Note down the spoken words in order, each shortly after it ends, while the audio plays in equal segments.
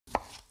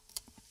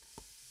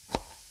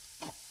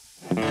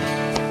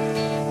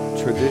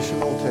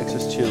traditional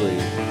Texas chili.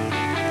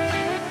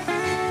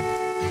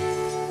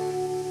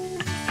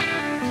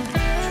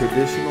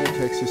 Traditional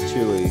Texas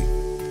chili.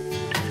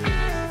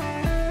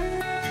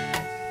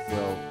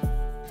 Well,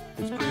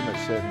 it's pretty much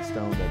set in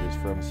stone that it's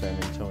from San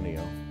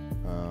Antonio.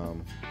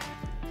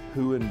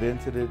 Who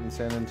invented it in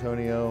San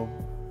Antonio?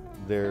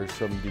 There's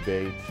some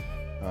debate.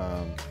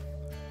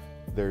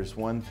 There's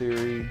one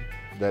theory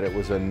that it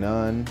was a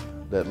nun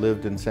that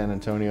lived in San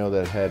Antonio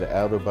that had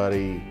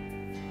out-of-body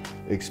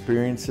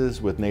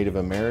experiences with Native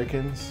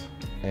Americans,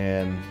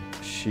 and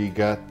she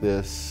got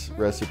this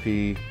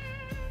recipe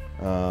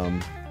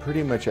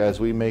pretty much as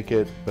we make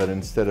it, but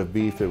instead of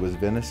beef, it was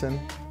venison.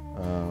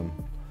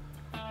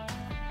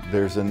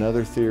 There's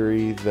another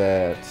theory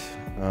that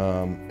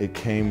it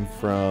came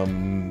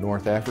from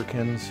North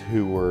Africans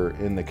who were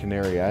in the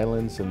Canary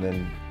Islands and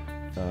then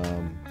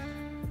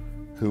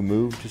who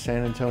moved to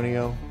San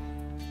Antonio,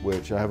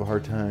 which I have a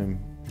hard time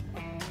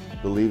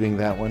believing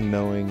that one,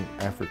 knowing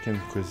African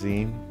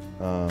cuisine.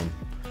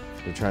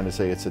 They're trying to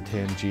say it's a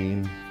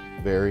tangine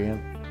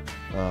variant.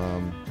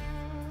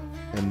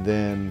 And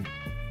then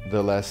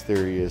the last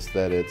theory is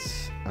that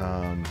it's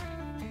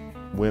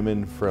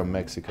women from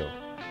Mexico,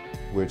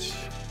 which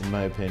in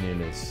my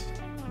opinion is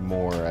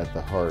more at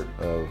the heart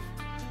of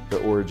the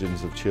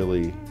origins of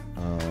chili.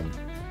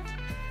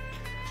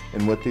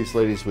 And what these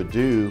ladies would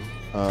do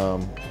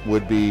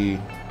would be,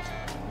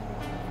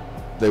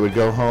 they would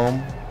go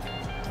home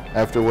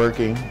after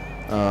working,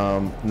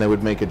 and they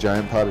would make a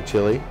giant pot of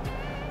chili,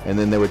 and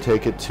then they would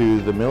take it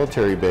to the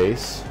military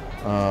base,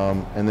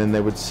 and then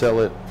they would sell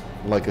it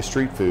like a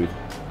street food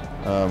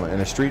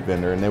and a street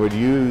vendor, and they would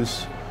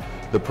use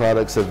the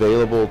products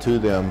available to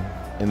them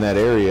in that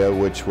area,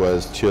 which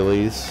was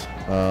chilies,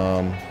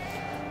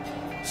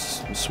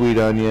 sweet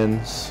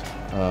onions,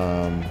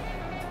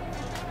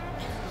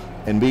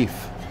 and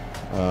beef.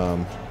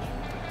 And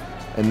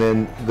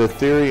then the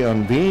theory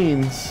on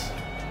beans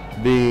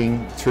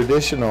being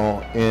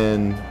traditional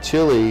in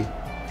chili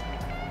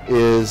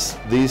is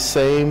these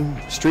same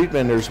street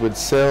vendors would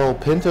sell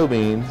pinto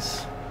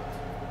beans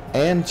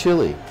and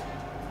chili.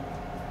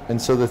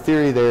 And so the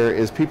theory there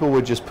is people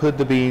would just put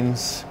the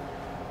beans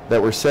that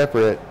were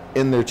separate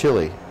in their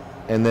chili,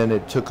 and then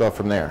it took off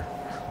from there.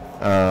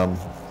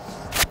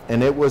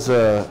 And it was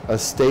a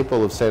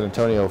staple of San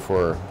Antonio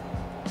for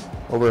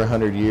over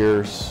 100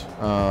 years.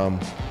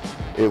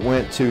 It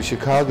went to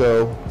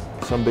Chicago,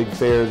 some big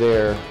fair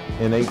there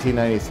in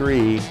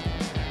 1893,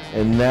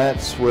 and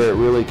that's where it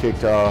really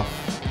kicked off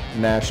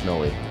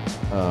nationally.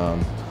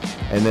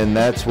 And then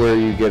that's where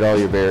you get all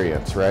your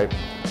variants, right?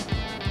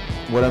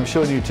 What I'm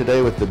showing you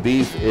today with the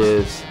beef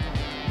is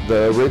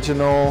the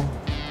original,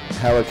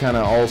 how it kind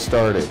of all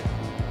started.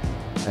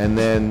 And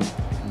then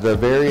the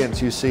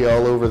variants you see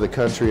all over the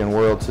country and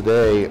world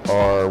today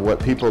are what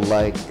people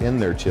like in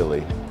their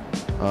chili,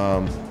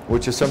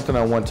 which is something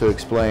I want to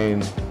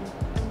explain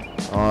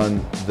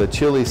on the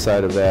chili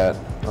side of that,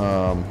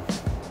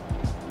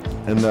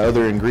 and the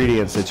other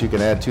ingredients that you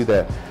can add to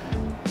that.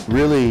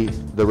 Really,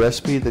 the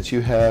recipe that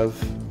you have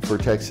for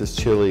Texas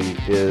chili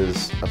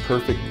is a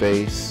perfect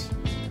base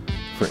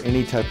for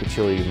any type of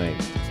chili you make.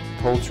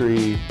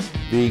 Poultry,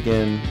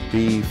 vegan,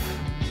 beef,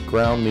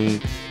 ground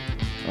meat,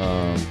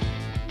 and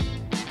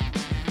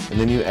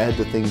then you add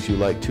the things you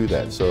like to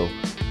that. So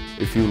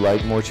if you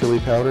like more chili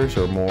powders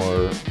or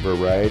more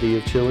variety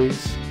of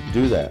chilies,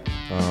 do that.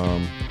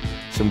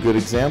 Some good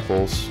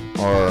examples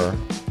are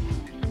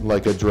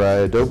like a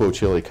dry adobo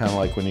chili, kind of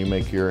like when you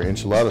make your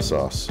enchilada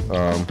sauce.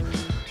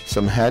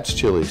 Some hatch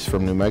chilies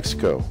from New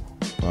Mexico.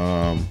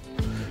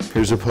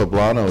 Here's a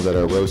poblano that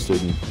I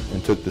roasted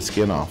and took the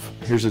skin off.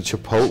 Here's a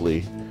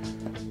chipotle,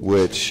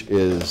 which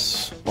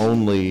is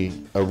only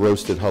a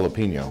roasted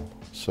jalapeno.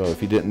 So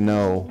if you didn't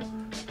know,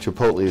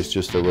 chipotle is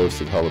just a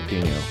roasted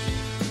jalapeno.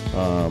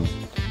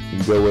 You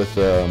can go with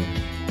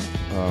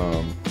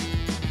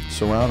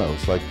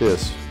serranos like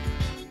this,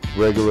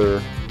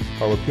 regular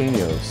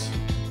jalapenos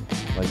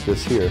like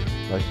this here,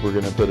 like we're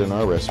gonna put in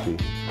our recipe.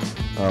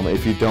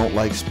 If you don't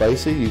like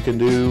spicy, you can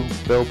do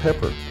bell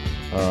pepper.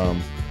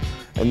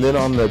 And then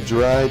on the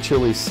dry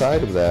chili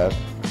side of that,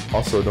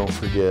 also don't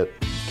forget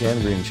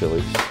canned green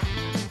chilies.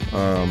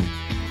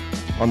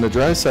 On the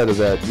dry side of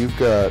that, you've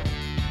got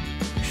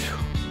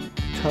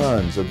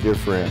tons of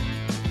different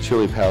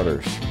chili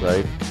powders,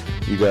 right?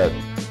 You got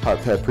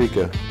hot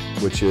paprika,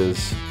 which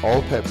is,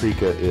 all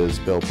paprika is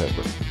bell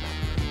pepper.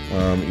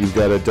 You've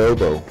got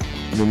adobo,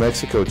 New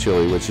Mexico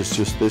chili, which is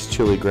just this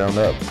chili ground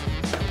up.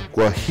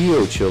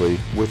 Guajillo chili,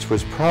 which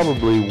was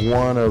probably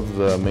one of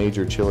the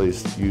major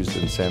chilies used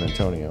in San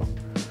Antonio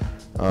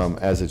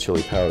as a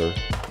chili powder.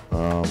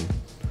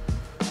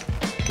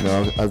 You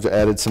know, I've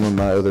added some of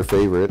my other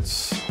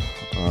favorites.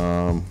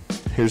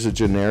 Here's a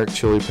generic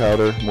chili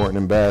powder,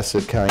 Morton &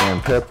 Bassett,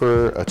 Cayenne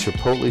Pepper, a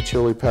chipotle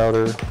chili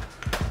powder,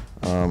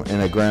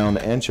 and a ground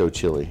ancho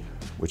chili,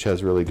 which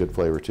has really good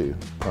flavor too.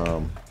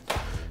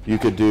 You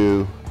could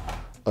do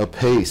a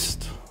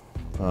paste.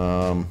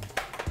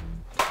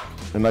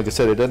 And like I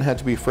said, it doesn't have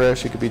to be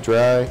fresh, it could be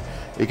dry,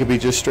 it could be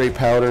just straight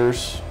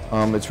powders.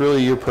 It's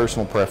really your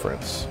personal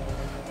preference.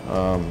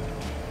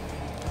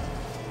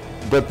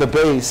 But the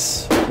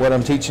base, what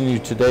I'm teaching you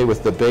today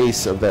with the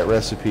base of that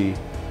recipe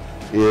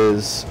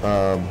is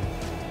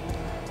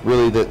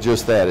really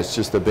just that. It's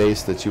just the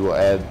base that you will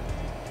add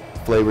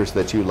flavors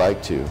that you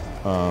like to.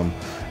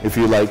 If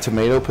you like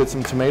tomato, put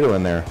some tomato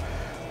in there.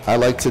 I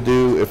like to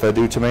do, if I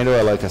do tomato,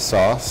 I like a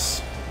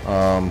sauce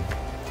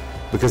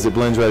because it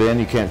blends right in.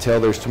 You can't tell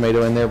there's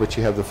tomato in there, but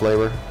you have the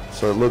flavor.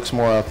 So it looks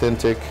more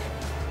authentic.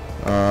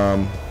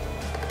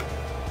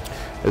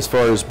 As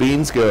far as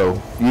beans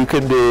go, you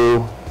can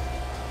do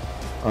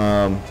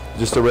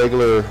just a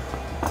regular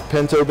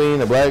pinto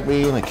bean, a black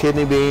bean, a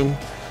kidney bean.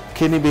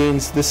 Kidney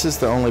beans, this is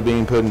the only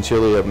bean put in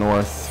chili up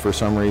north for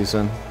some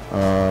reason.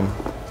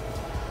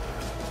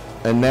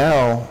 And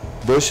now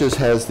Bush's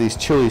has these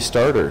chili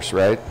starters,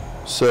 right?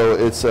 So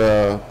it's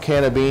a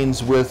can of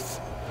beans with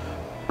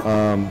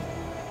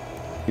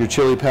your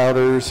chili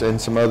powders and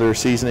some other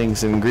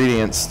seasonings and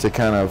ingredients to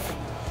kind of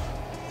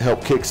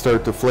help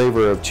kickstart the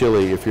flavor of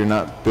chili if you're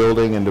not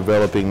building and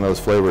developing those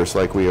flavors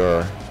like we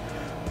are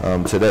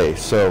today.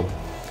 So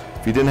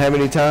if you didn't have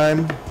any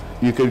time,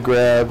 you could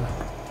grab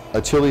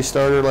a chili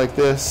starter like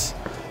this,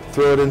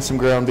 throw it in some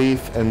ground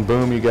beef, and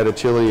boom, you got a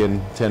chili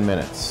in 10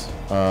 minutes.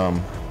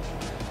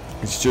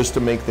 It's just to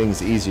make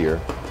things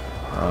easier.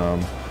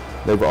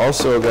 They've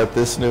also got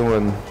this new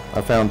one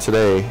I found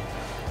today,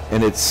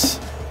 and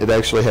it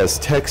actually has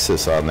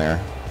Texas on there,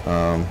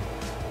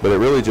 but it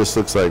really just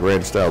looks like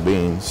ranch style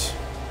beans.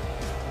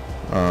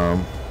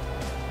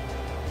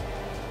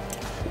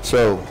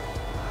 So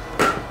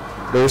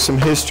there's some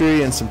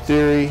history and some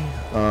theory.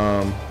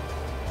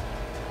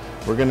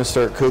 We're going to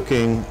start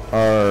cooking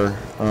our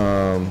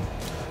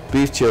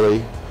beef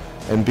chili,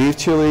 and beef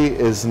chili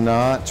is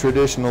not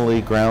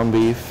traditionally ground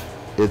beef.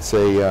 It's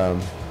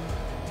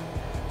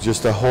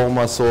just a whole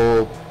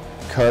muscle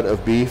cut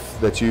of beef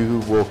that you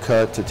will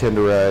cut to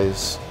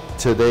tenderize.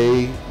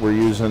 Today we're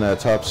using a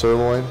top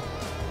sirloin,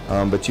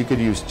 but you could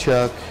use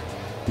chuck.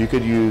 You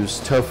could use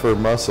tougher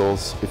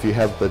muscles if you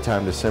have the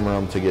time to simmer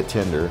them to get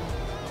tender,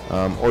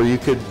 or you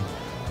could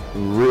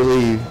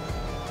really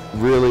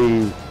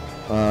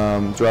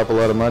drop a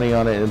lot of money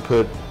on it and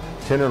put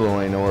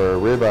tenderloin or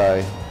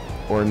ribeye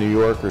or New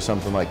York or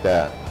something like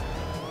that.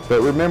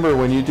 But remember,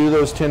 when you do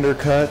those tender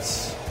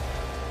cuts,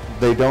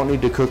 they don't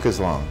need to cook as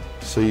long.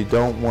 So you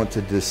don't want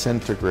to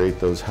disintegrate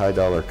those high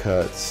dollar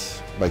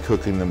cuts by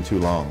cooking them too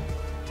long,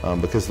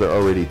 because they're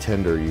already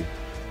tender.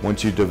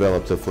 Once you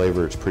develop the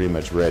flavor, it's pretty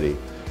much ready.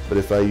 But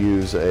if I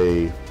use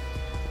a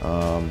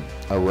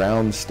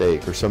round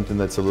steak or something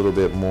that's a little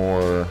bit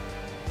more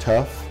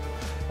tough,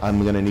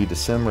 I'm going to need to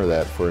simmer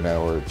that for an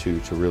hour or two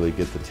to really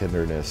get the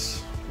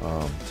tenderness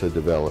to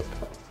develop.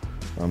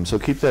 So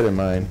keep that in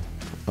mind.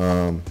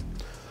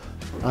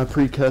 I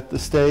pre-cut the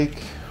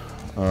steak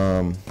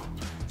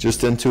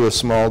just into a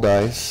small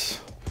dice.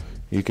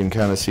 You can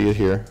kind of see it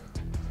here.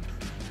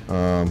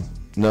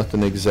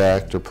 Nothing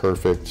exact or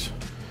perfect.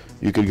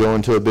 You could go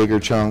into a bigger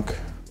chunk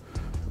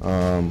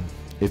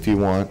if you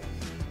want.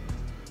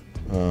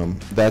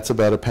 That's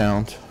about a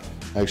pound.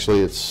 Actually,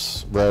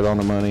 it's right on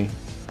the money.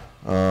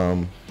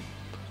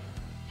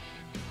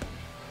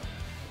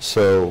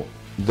 So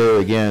there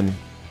again,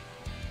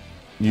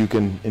 you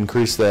can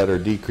increase that or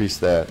decrease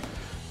that.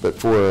 But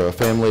for a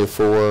family of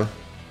 4,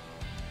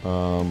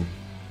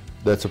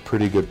 that's a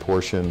pretty good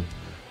portion,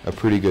 a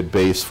pretty good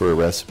base for a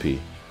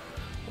recipe.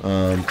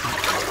 And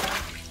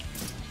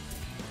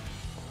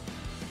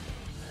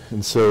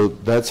so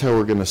that's how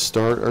we're going to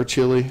start our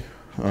chili.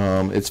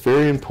 It's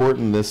very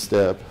important, this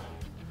step,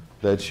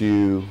 that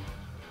you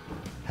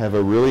have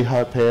a really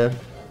hot pan.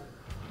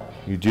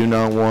 You do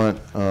not want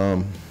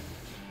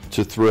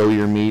to throw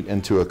your meat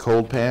into a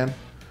cold pan,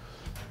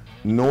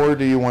 nor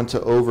do you want to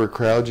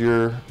overcrowd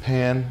your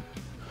pan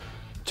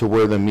to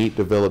where the meat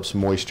develops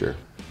moisture.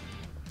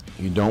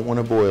 You don't want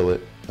to boil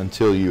it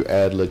until you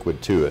add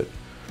liquid to it.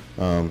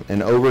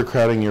 And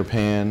overcrowding your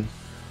pan,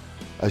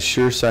 a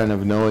sure sign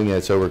of knowing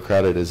it's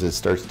overcrowded is it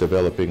starts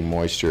developing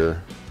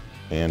moisture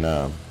and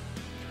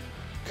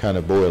kind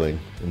of boiling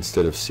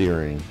instead of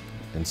searing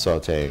and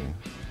sauteing.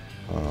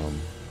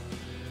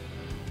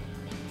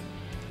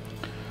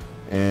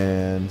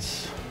 And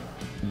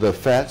the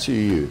fats you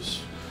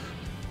use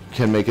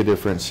can make a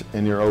difference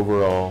in your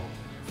overall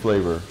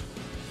flavor.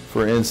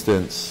 For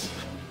instance,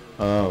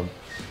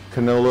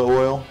 canola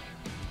oil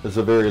is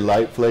a very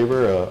light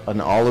flavor, an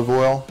olive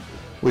oil,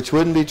 which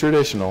wouldn't be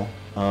traditional,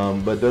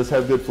 but does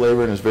have good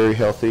flavor and is very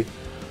healthy.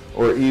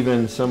 Or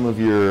even some of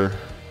your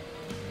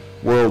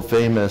world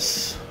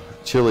famous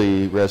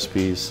chili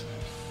recipes,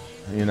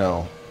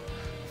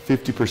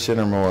 50%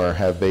 or more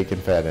have bacon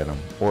fat in them,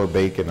 or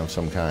bacon of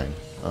some kind.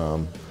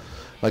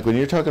 Like when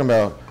you're talking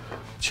about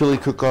chili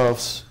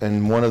cook-offs,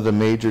 and one of the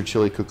major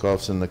chili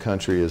cook-offs in the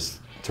country is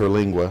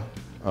Terlingua,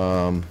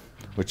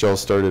 which all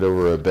started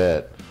over a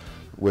bet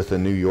with a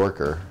New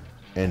Yorker,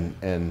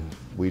 and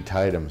we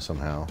tied him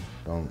somehow.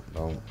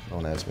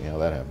 Don't ask me how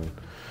that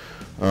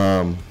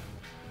happened.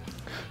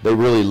 They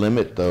really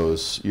limit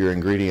your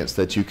ingredients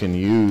that you can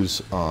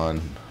use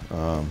on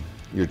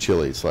your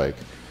chilies. Like,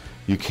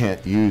 you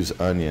can't use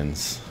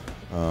onions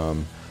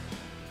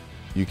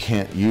you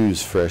can't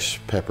use fresh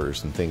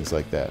peppers and things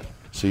like that.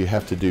 So you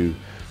have to do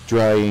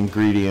dry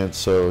ingredients.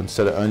 So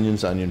instead of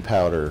onions, onion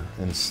powder.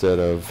 Instead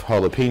of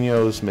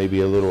jalapenos,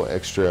 maybe a little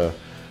extra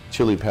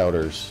chili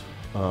powders.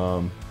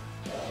 You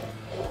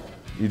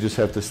just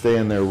have to stay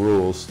in their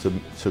rules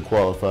to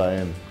qualify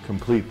and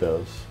complete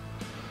those.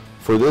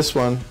 For this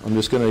one, I'm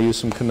just going to use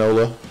some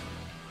canola.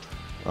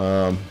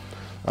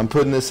 I'm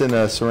putting this in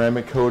a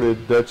ceramic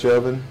coated Dutch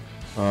oven.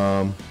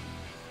 A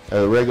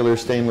regular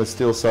stainless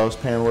steel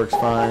saucepan works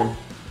fine.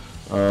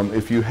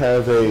 If you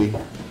have a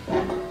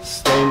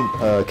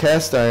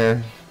cast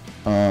iron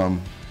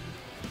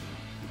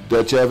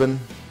Dutch oven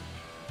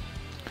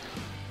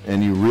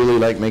and you really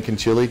like making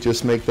chili,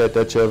 just make that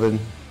Dutch oven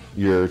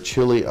your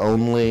chili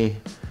only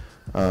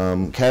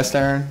cast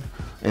iron,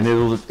 and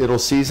it'll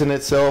season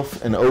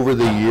itself, and over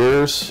the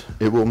years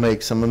it will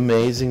make some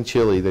amazing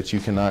chili that you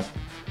cannot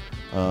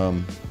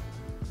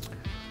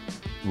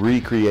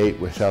recreate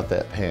without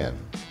that pan.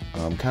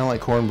 Kind of like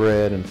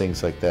cornbread and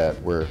things like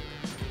that, where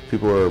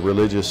people are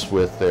religious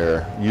with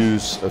their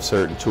use of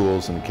certain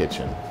tools in the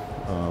kitchen.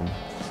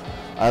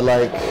 I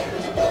like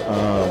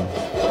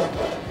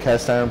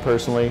cast iron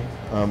personally,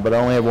 but I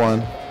only have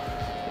one.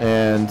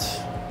 And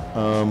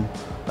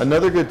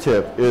another good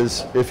tip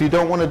is, if you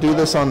don't want to do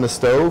this on the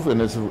stove and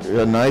it's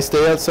a nice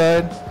day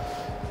outside,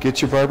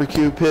 get your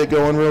barbecue pit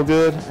going real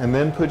good, and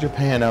then put your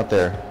pan out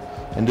there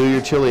and do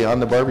your chili on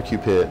the barbecue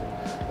pit,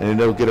 and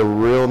it'll get a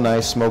real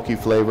nice smoky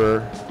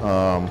flavor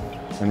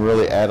and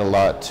really add a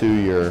lot to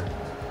your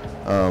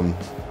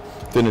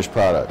finished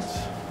products.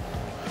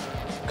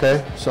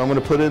 Okay, so I'm going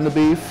to put in the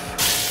beef.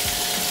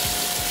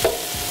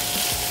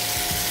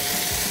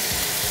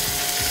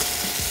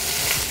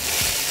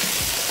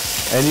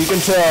 And you can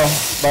tell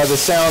by the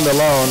sound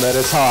alone that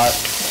it's hot.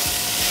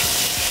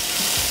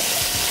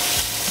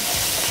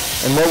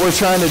 And what we're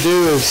trying to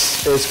do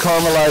is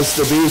caramelize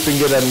the beef and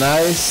get a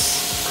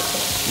nice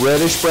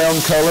reddish brown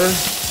color.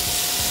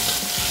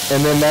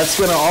 And then that's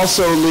going to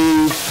also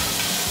leave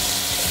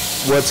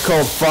what's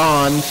called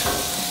fond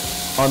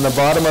on the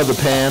bottom of the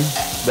pan.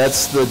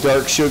 That's the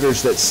dark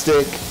sugars that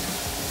stick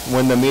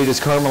when the meat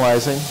is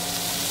caramelizing.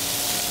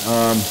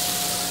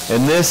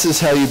 And this is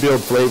how you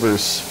build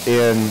flavors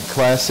in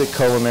classic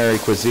culinary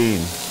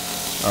cuisine.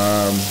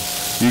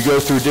 You go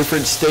through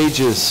different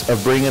stages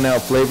of bringing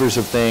out flavors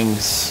of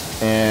things,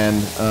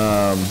 and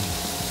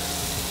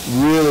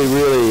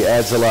really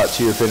adds a lot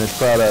to your finished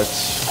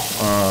products.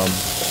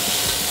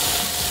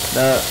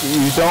 Now,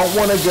 you don't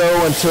want to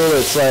go until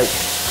it's like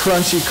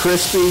crunchy,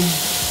 crispy.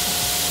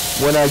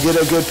 When I get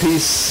a good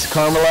piece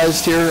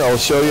caramelized here, I'll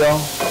show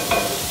y'all.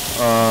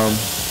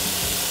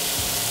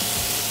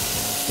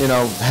 You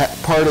know,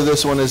 part of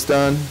this one is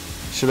done.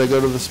 Should I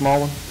go to the small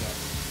one?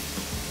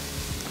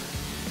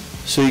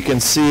 So you can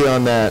see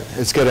on that,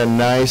 it's got a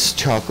nice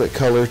chocolate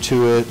color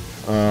to it,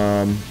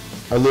 a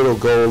little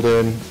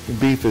golden.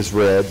 Beef is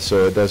red,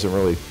 so it doesn't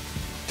really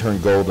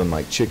turn golden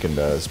like chicken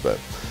does, but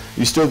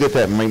you still get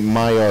that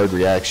Maillard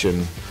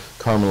reaction,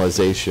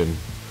 caramelization.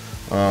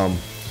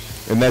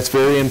 And that's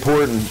very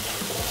important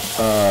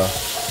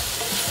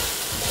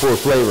for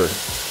flavor,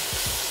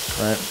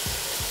 right?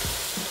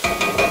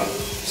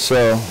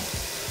 So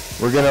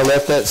we're going to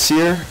let that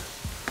sear,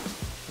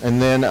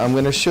 and then I'm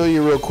going to show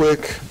you real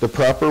quick the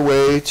proper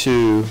way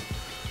to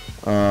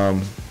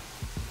clean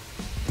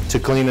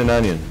an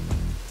onion.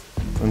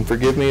 And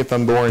forgive me if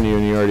I'm boring you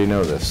and you already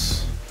know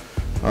this.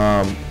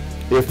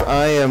 If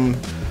I am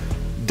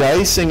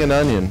dicing an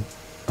onion,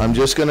 I'm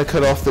just going to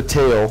cut off the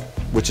tail,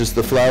 which is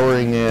the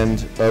flowering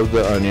end of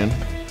the onion,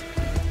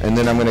 and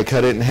then I'm going to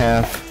cut it in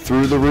half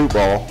through the root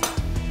ball,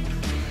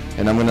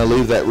 and I'm going to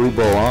leave that root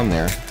ball on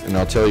there, and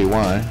I'll tell you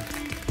why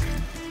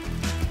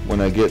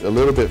when I get a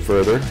little bit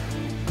further.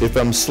 If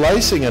I'm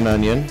slicing an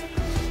onion,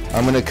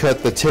 I'm going to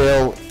cut the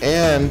tail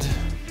and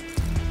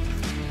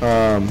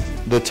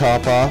the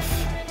top off.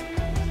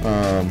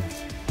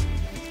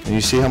 And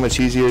you see how much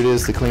easier it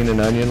is to clean an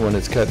onion when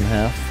it's cut in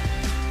half?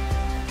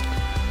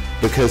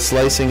 Because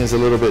slicing is a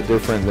little bit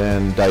different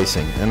than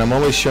dicing. And I'm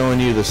only showing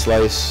you the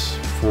slice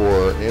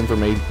for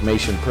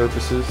information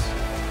purposes,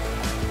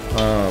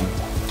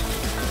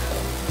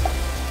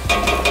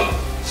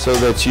 so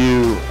that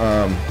you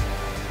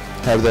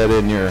have that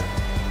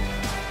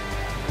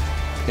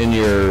in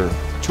your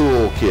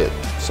tool kit,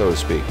 so to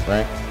speak,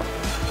 right?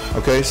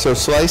 Okay, so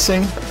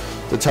slicing,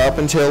 the top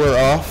and tail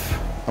are off.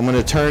 I'm going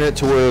to turn it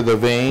to where the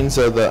veins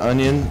of the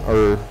onion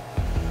are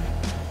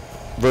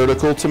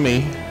vertical to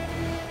me.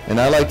 And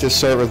I like to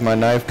start with my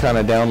knife kind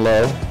of down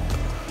low.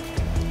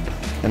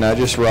 And I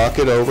just rock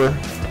it over.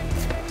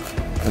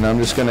 And I'm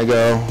just going to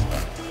go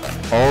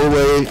all the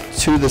way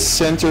to the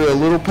center, a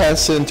little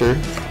past center.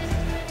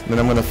 And then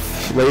I'm going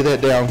to lay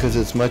that down because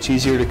it's much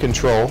easier to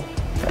control.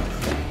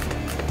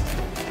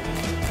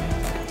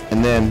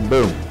 And then,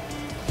 boom,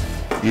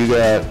 you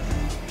got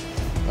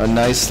a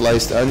nice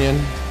sliced onion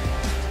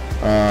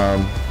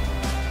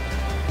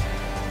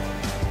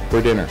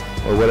for dinner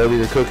or whatever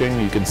you're cooking.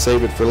 You can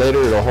save it for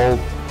later. It'll hold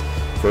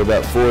for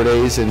about 4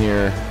 days in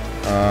your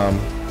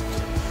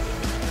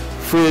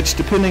fridge,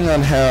 depending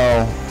on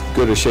how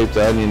good a shape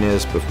the onion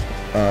is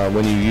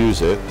when you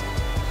use it.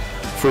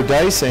 For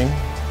dicing,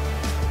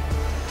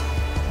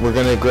 we're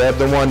going to grab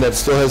the one that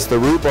still has the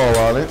root ball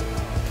on it.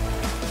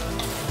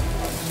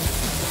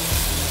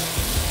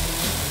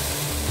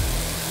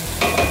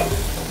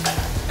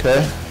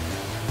 Okay,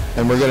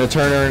 and we're going to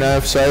turn our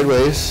knife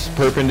sideways,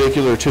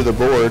 perpendicular to the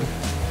board.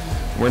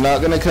 We're not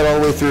going to cut all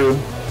the way through.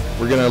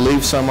 We're going to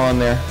leave some on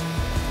there.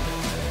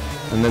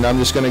 And then I'm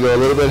just going to go a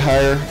little bit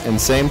higher, and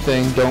same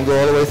thing, don't go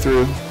all the way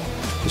through,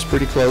 just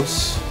pretty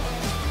close.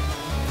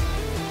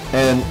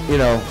 And you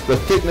know, the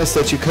thickness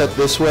that you cut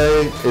this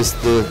way is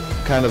the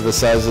kind of the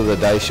size of the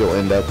dice you'll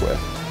end up with.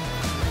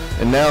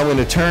 And now I'm going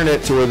to turn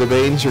it to where the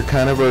veins are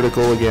kind of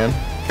vertical again,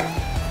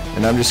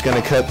 and I'm just going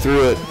to cut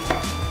through it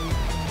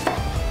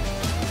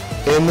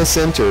in the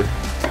center.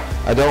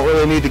 I don't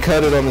really need to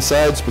cut it on the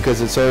sides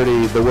because it's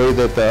already the way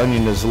that the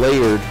onion is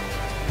layered.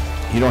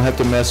 You don't have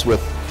to mess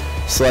with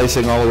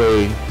slicing all the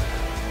way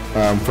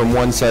from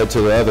one side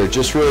to the other,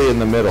 just really in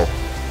the middle.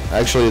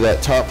 Actually,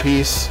 that top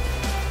piece,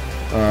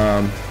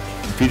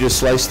 if you just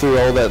slice through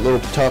all that little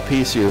top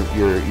piece, you've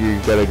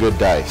got a good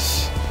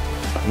dice.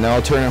 Now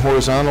I'll turn it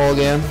horizontal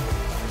again,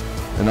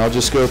 and I'll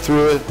just go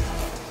through it,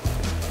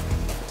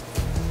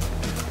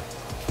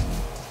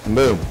 and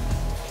boom.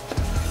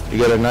 You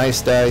get a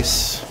nice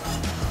dice,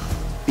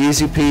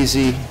 easy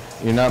peasy.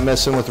 You're not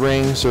messing with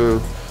rings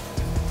or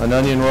an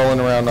onion rolling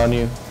around on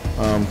you,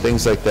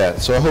 things like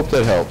that. So I hope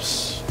that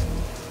helps.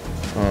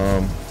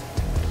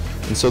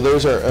 And so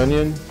there's our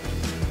onion.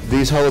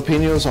 These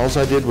jalapenos, all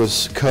I did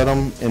was cut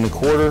them in a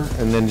quarter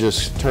and then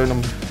just turn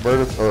them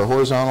vertical or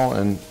horizontal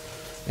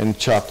and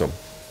chop them.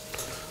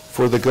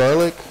 For the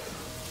garlic,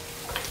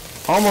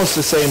 almost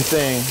the same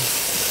thing.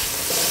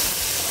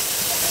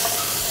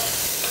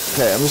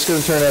 Okay, I'm just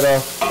going to turn that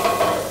off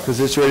because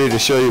it's ready to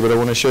show you, but I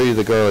want to show you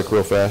the garlic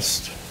real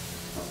fast.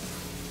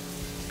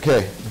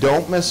 Okay,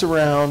 don't mess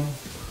around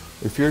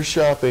if you're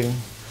shopping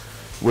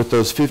with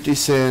those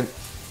 50-cent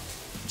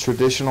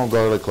traditional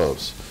garlic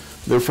cloves.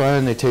 They're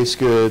fine, they taste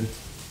good.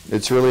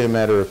 It's really a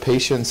matter of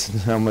patience and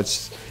how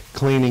much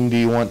cleaning do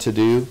you want to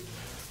do.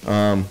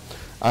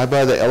 I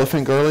buy the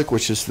elephant garlic,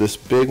 which is this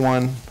big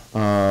one.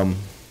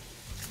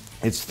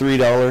 It's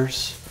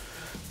 $3,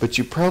 but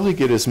you probably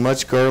get as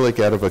much garlic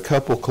out of a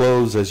couple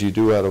cloves as you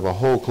do out of a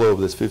whole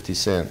clove that's 50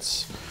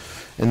 cents.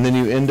 And then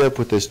you end up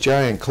with this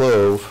giant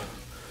clove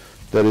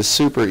that is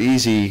super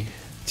easy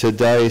to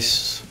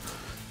dice,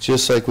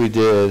 just like we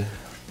did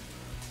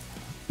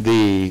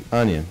the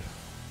onion,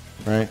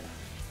 right?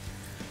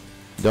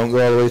 Don't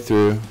go all the way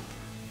through,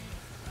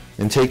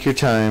 and take your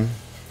time.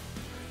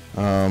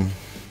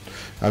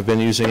 I've been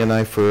using a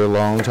knife for a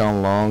long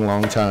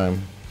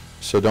time,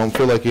 so don't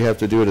feel like you have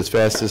to do it as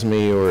fast as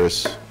me or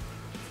as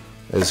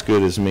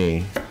good as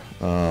me.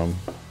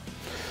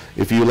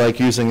 If you like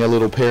using a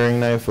little paring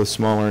knife, a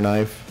smaller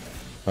knife,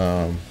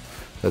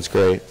 that's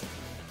great.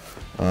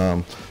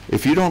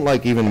 If you don't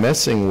like even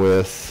messing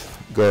with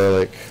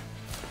garlic,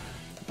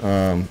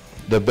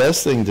 the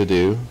best thing to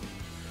do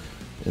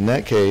in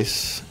that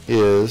case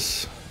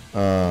is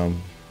to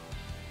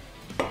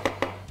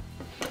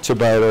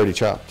buy it already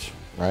chopped,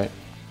 right?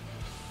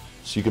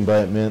 So you can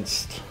buy it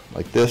minced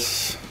like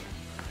this,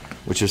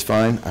 which is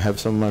fine. I have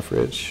some in my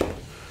fridge.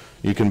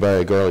 You can buy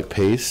a garlic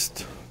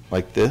paste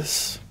like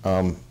this,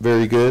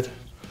 very good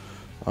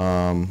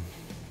and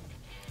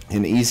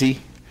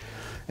easy.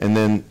 And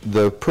then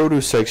the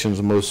produce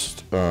sections,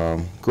 most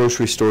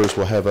grocery stores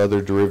will have other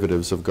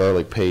derivatives of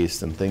garlic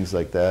paste and things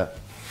like that.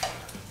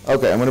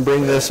 Okay, I'm going to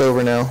bring this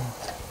over now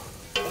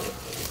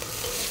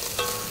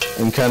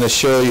and kind of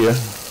show you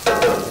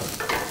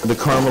the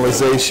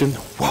caramelization.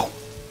 Whoa!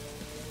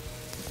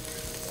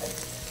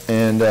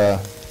 And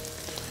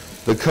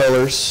the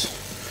colors.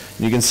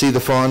 You can see the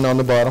fond on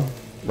the bottom,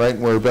 right?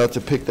 We're about to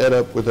pick that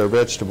up with our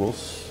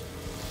vegetables.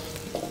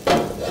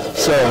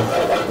 So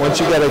once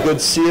you got a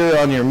good sear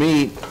on your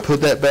meat,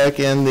 put that back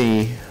in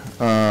the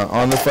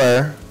on the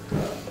fire.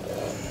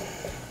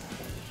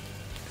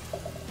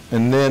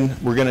 And then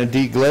we're going to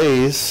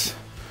deglaze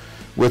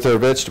with our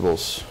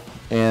vegetables.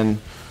 And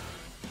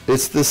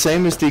it's the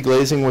same as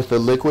deglazing with the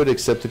liquid,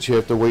 except that you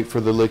have to wait for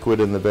the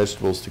liquid and the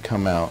vegetables to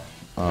come out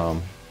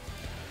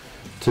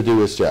to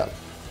do its job,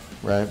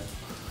 right?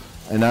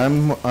 And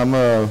I'm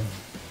a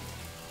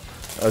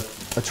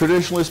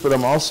traditionalist, but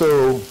I'm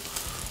also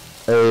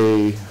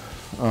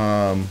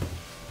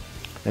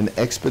an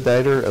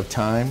expediter of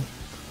time.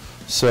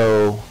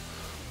 So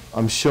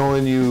I'm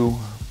showing you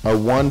a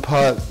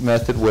one-pot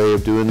method way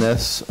of doing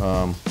this.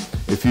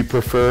 If you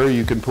prefer,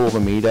 you can pull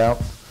the meat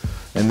out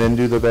and then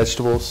do the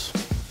vegetables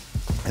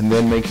and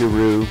then make your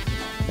roux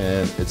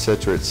and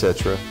etc.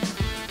 etc.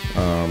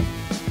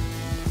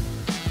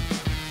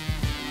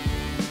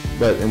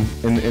 But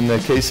in the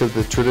case of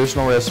the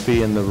traditional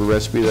recipe and the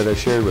recipe that I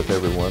shared with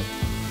everyone,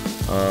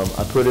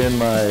 I put in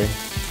my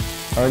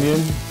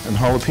onion and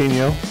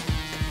jalapeno.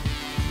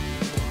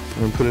 I'm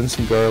going to put in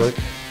some garlic.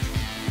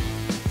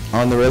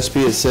 On the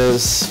recipe it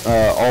says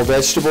all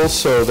vegetables,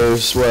 so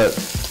there's what?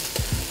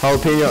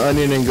 Jalapeno,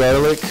 onion, and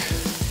garlic.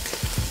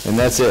 And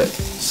that's it.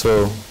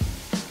 So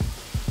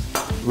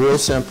real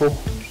simple.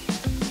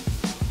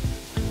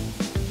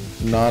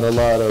 Not a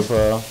lot of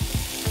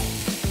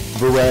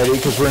variety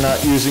because we're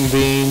not using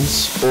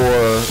beans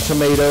or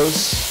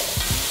tomatoes.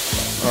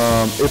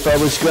 If I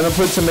was going to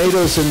put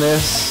tomatoes in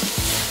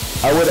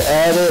this, I would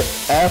add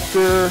it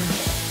after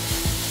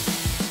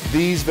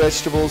these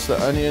vegetables,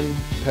 the onion,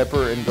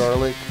 pepper, and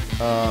garlic,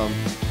 kind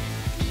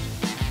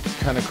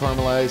of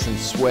caramelize and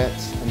sweat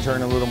and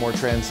turn a little more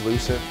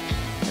translucent.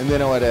 And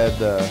then I would add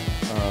the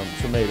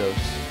tomatoes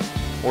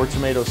or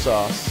tomato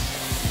sauce.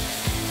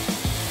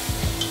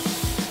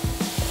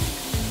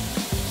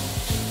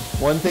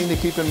 One thing to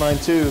keep in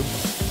mind too,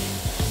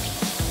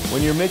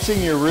 when you're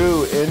mixing your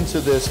roux into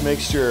this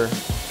mixture,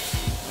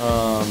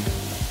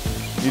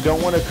 you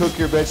don't want to cook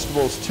your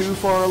vegetables too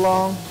far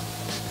along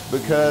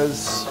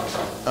because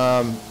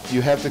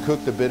you have to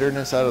cook the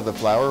bitterness out of the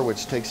flour,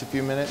 which takes a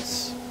few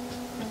minutes.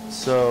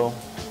 So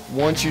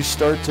once you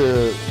start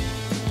to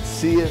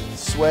see it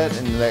sweat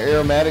and the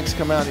aromatics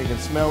come out, you can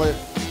smell it,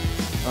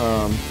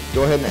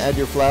 go ahead and add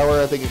your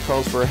flour. I think it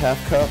calls for a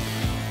 ½ cup.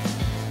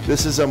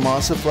 This is a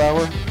Masa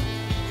flour.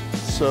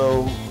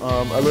 So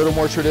a little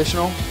more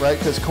traditional, right?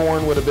 Because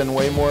corn would have been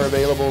way more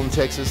available in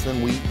Texas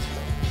than wheat,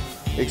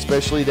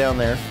 especially down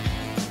there.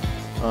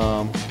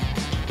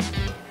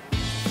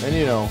 And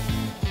you know,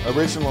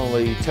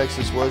 originally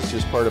Texas was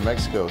just part of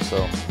Mexico,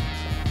 so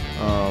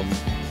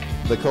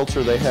the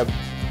culture they have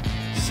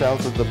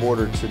south of the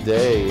border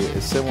today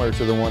is similar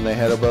to the one they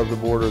had above the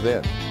border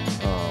then.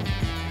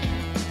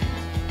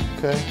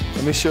 Okay,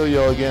 let me show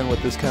you all again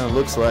what this kind of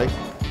looks like.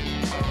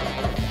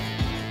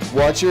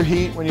 Watch your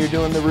heat when you're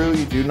doing the roux.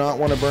 You do not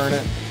want to burn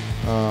it.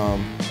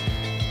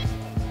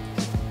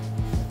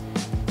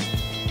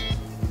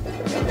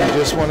 You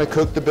just want to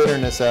cook the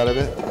bitterness out of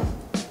it.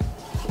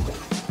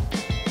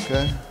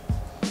 Okay.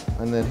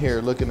 And then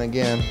here, looking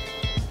again,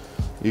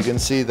 you can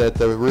see that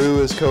the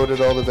roux has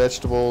coated all the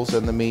vegetables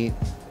and the meat.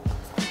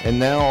 And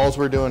now all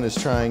we're doing is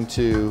trying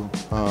to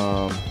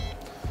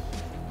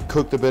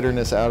cook the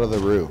bitterness out of the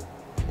roux,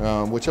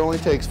 which only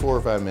takes 4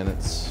 or 5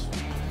 minutes.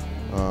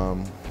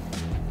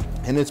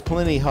 And it's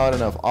plenty hot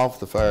enough off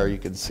the fire, you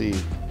can see,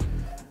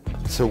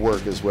 to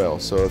work as well.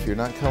 So if you're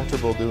not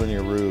comfortable doing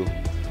your roux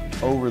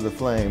over the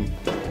flame,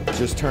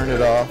 just turn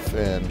it off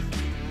and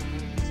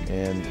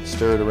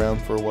stir it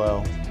around for a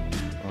while.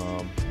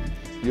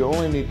 You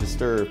only need to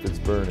stir if it's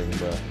burning,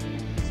 but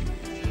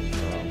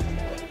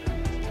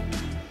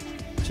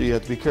so you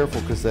have to be careful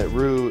because that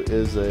roux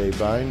is a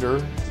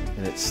binder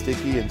and it's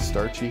sticky and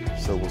starchy,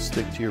 so it will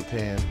stick to your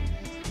pan,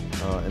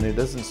 and it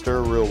doesn't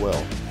stir real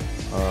well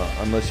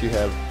unless you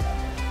have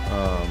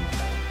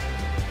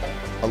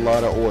a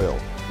lot of oil,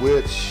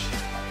 which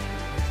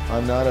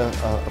I'm not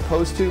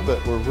opposed to,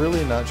 but we're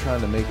really not trying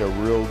to make a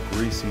real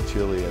greasy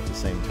chili at the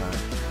same time.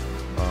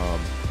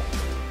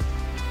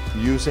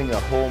 Using a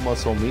whole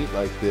muscle meat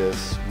like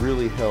this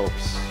really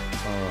helps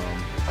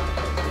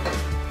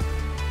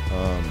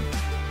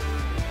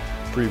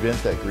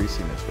prevent that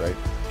greasiness, right?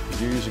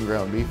 If you're using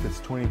ground beef, it's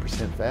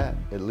 20% fat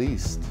at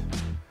least,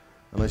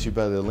 unless you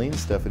buy the lean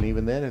stuff, and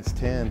even then it's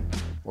 10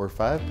 or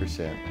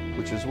 5%,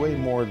 which is way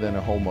more than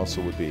a whole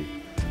muscle would be.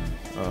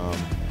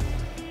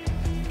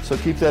 So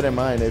keep that in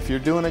mind. If you're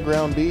doing a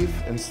ground beef,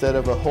 instead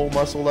of a whole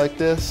muscle like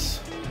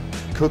this,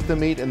 cook the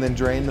meat and then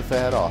drain the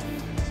fat off,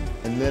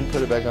 and then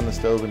put it back on the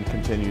stove and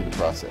continue the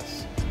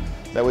process.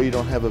 That way you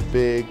don't have a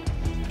big,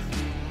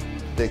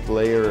 thick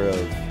layer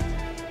of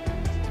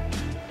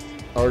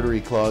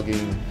artery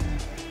clogging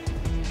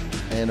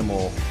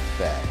animal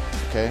fat,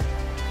 okay?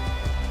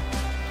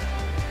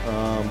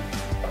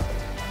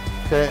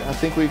 Okay, I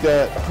think we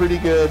got pretty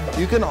good.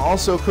 You can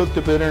also cook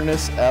the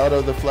bitterness out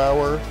of the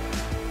flour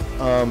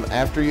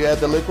after you add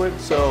the liquid.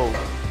 So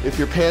if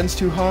your pan's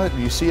too hot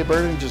and you see it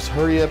burning, just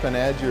hurry up and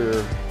add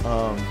your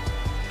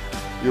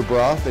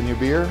broth and your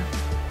beer.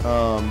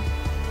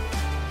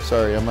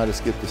 Sorry, I might have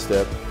skipped a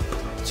step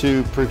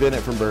to prevent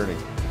it from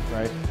burning,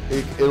 right?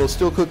 It'll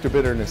still cook the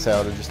bitterness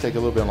out. It'll just take a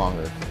little bit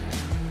longer.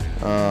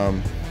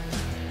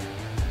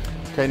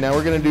 Okay, now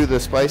we're gonna do the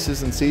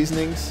spices and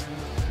seasonings.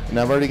 And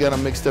I've already got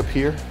them mixed up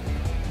here.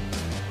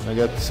 I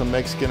got some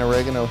Mexican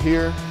oregano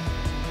here.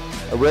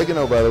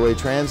 Oregano, by the way,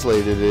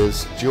 translated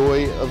is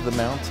joy of the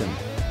mountain,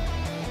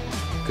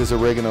 because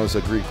oregano is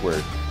a Greek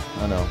word.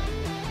 I know,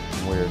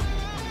 I'm weird.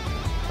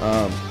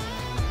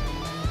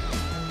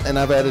 And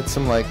I've added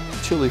some like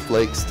chili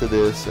flakes to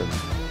this, and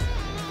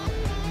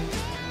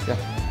yeah.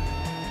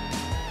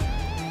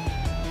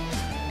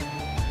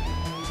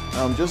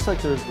 Just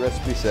like the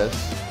recipe says,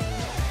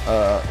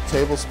 a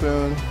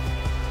tablespoon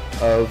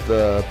of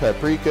the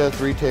paprika,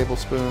 3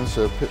 tablespoons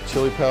of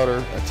chili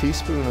powder, a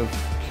teaspoon of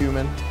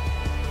cumin,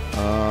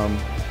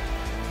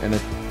 and a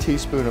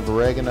teaspoon of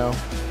oregano.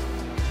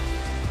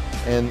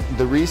 And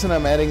the reason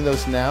I'm adding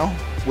those now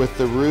with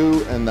the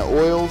roux and the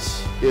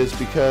oils is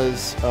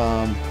because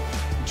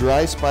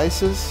dry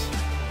spices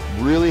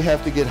really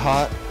have to get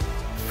hot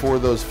for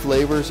those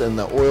flavors and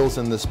the oils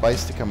and the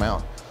spice to come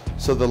out.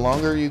 So the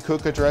longer you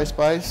cook a dry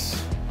spice,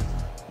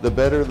 the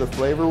better the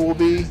flavor will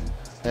be,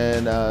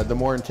 and the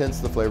more intense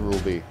the flavor will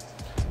be.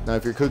 Now,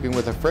 if you're cooking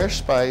with a fresh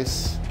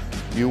spice,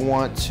 you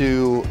want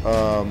to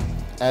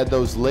add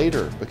those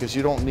later because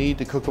you don't need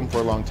to cook them for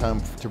a long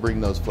time to bring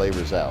those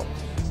flavors out.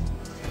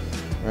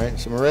 All right,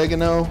 some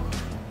oregano,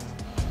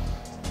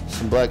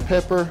 some black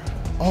pepper.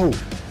 Oh,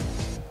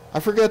 I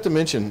forgot to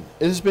mention,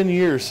 it has been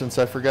years since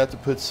I forgot to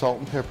put salt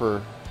and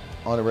pepper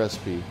on a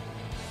recipe,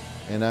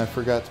 and I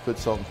forgot to put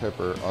salt and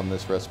pepper on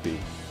this recipe.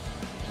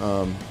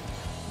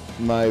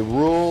 My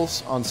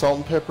rules on salt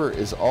and pepper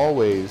is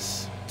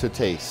always to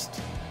taste.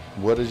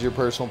 What is your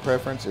personal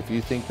preference? If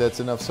you think that's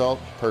enough salt,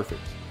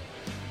 perfect.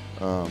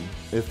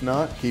 If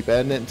not, keep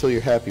adding it until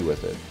you're happy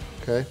with it,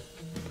 okay?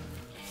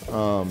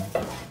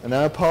 And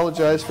I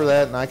apologize for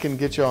that, and I can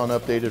get you all an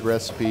updated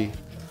recipe.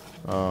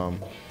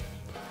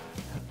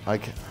 I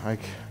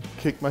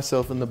kicked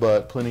myself in the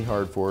butt plenty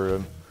hard for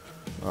it.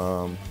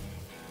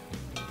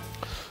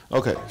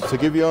 Okay, so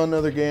give you all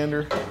another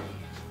gander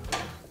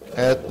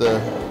at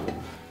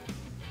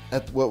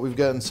what we've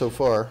gotten so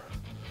far.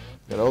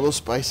 Got all those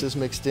spices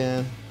mixed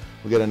in.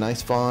 We got a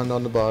nice fond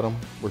on the bottom.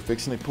 We're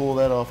fixing to pull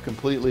that off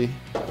completely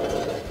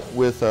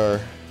with our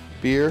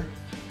beer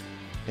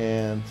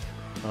and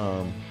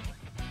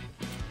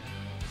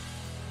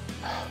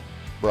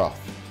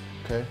broth.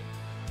 Okay.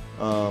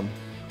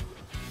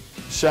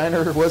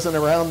 Shiner wasn't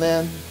around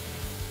then,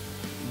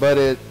 but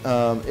it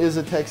is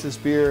a Texas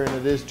beer and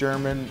it is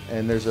German,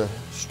 and there's a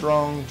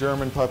strong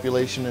German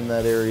population in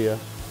that area.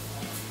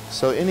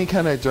 So any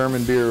kind of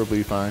German beer will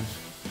be fine.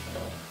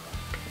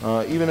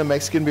 Even a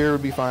Mexican beer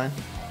would be fine.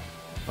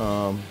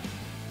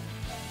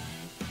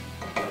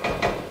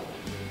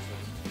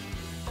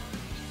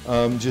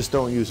 Just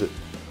don't use it.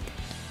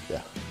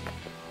 Yeah.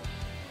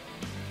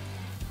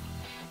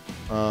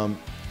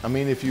 I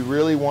mean, if you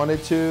really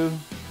wanted to,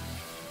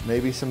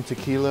 maybe some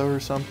tequila or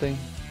something,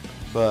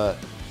 but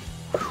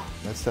whew,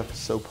 that stuff is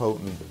so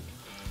potent.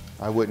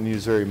 I wouldn't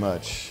use very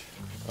much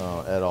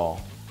at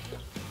all.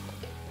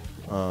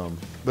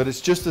 But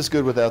it's just as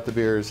good without the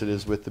beer as it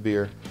is with the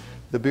beer.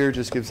 The beer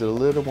just gives it a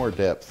little more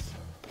depth.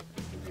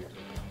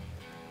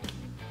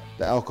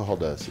 The alcohol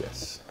does,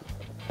 yes.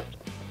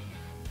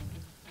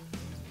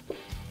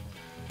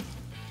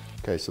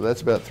 Okay, so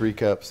that's about 3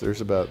 cups.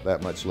 There's about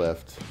that much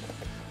left.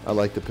 I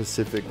like the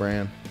Pacific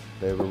brand.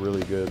 They have a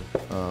really good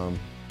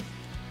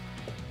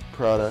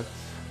product.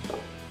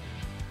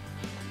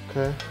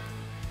 Okay.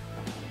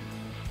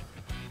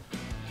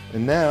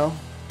 And now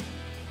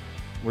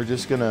we're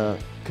just gonna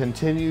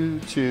continue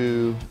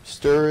to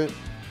stir it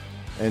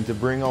and to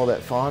bring all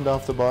that fond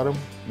off the bottom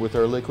with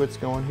our liquids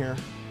going here.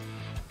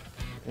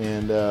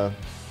 And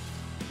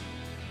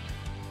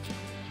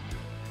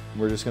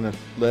we're just gonna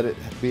let it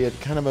be at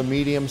kind of a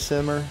medium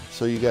simmer,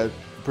 so you got a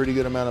pretty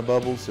good amount of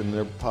bubbles and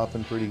they're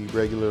popping pretty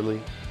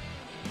regularly.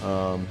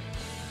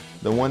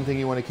 The one thing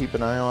you want to keep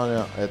an eye on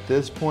at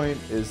this point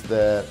is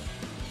that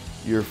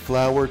your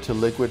flour to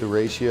liquid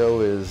ratio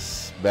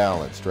is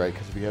balanced, right?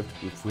 Because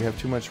if we have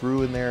too much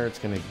roux in there, it's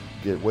going to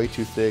get way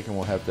too thick and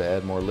we'll have to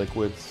add more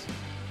liquids.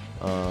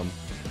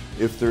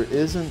 If there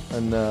isn't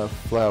enough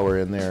flour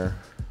in there,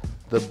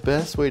 the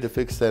best way to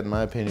fix that, in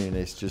my opinion,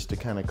 is just to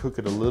kind of cook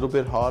it a little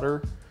bit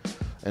hotter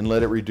and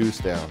let it reduce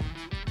down,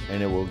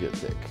 and it will get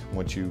thick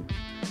once you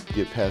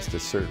get past a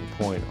certain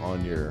point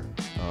on your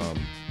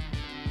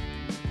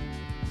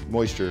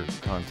moisture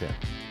content,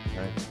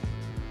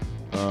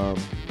 right?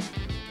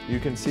 You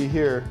can see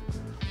here,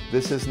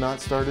 this has not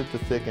started to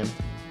thicken.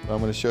 I'm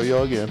going to show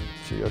y'all again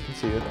so y'all can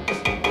see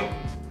it.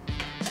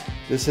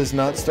 This has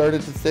not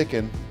started to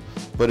thicken,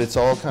 but it's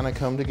all kind of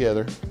come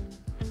together,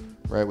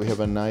 right? We have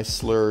a nice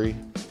slurry,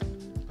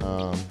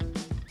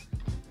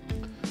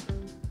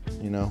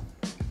 you know,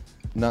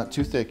 not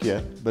too thick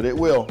yet, but it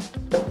will.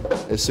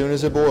 As soon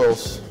as it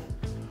boils,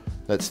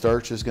 that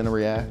starch is going to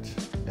react,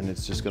 and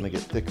it's just going to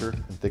get thicker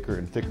and thicker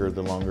and thicker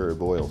the longer it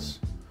boils.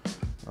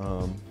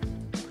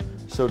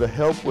 So to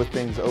help with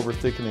things over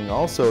thickening,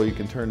 also you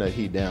can turn that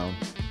heat down,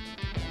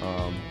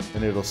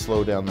 and it'll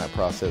slow down that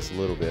process a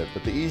little bit.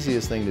 But the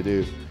easiest thing to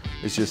do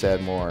is just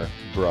add more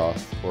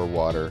broth or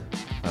water.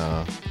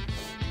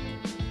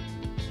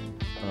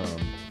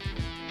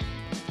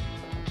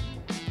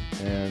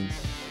 And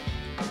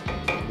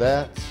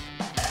that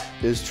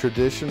is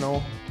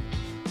traditional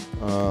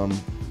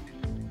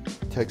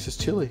Texas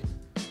chili.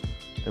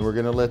 And we're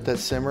gonna let that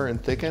simmer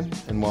and thicken.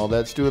 And while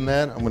that's doing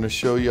that, I'm gonna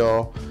show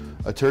y'all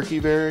a turkey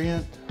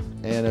variant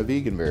and a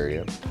vegan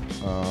variant.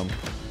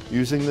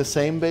 Using the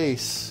same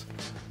base,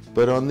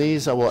 but on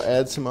these I will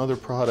add some other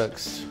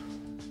products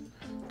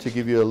to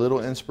give you a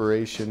little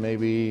inspiration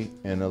maybe,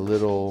 and a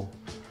little,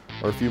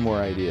 or a few more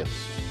ideas,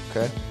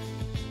 okay?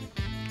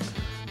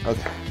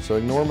 Okay, so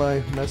ignore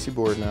my messy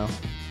board now.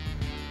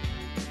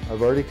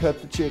 I've already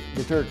cut the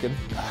turkey.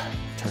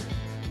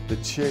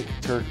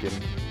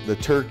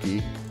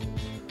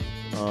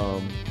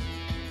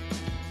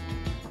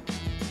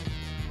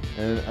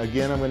 And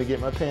again, I'm going to get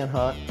my pan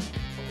hot.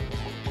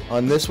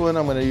 On this one,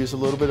 I'm going to use a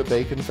little bit of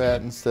bacon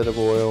fat instead of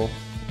oil.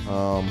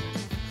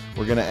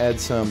 We're going to add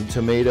some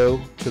tomato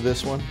to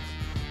this one.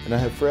 And I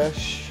have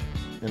fresh,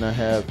 and I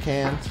have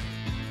canned.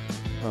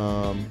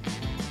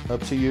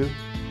 Up to you.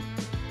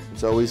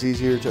 It's always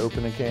easier to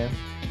open a can.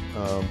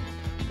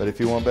 But if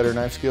you want better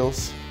knife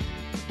skills,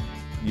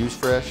 use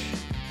fresh.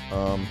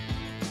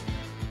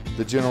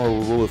 The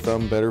general rule of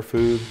thumb, better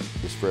food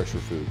is fresher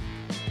food.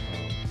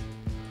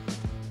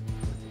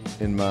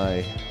 In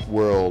my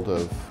world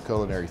of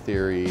culinary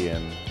theory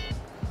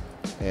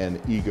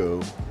and ego,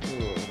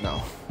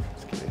 no,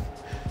 just kidding.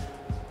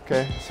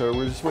 Okay, so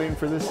we're just waiting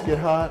for this to get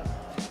hot,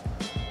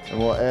 and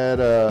we'll add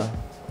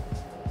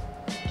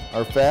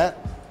our fat,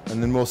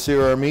 and then we'll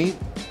sear our meat,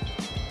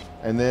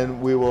 and then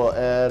we will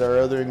add our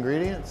other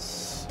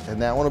ingredients,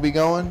 and that one will be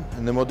going,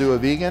 and then we'll do a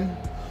vegan.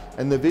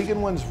 And the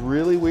vegan one's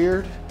really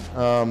weird.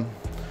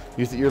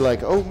 You're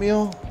like,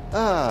 oatmeal?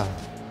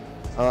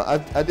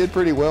 I did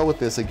pretty well with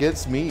this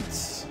against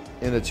meats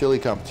in a chili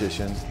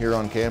competition here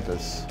on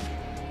campus.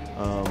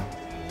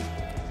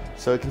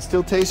 So it can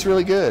still taste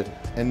really good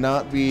and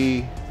not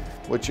be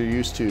what you're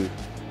used to.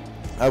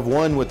 I've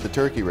won with the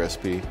turkey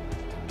recipe.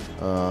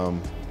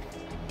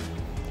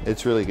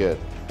 It's really good.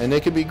 And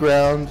it can be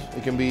ground,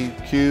 it can be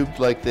cubed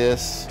like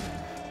this.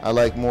 I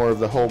like more of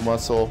the whole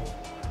muscle.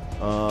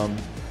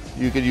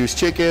 You could use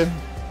chicken,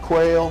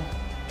 quail,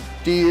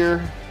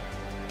 deer,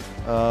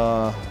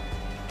 and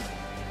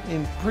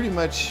pretty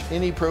much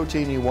any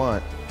protein you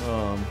want.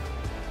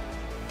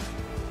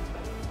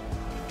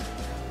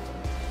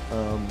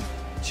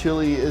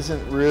 Chili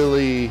isn't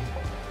really,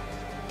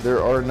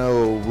 there are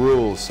no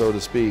rules, so to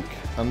speak,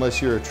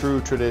 unless you're a true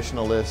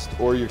traditionalist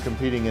or you're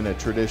competing in a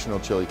traditional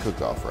chili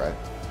cook-off, right?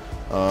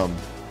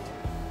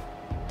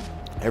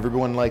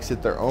 Everyone likes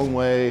it their own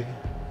way,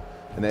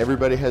 and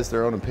everybody has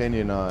their own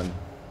opinion on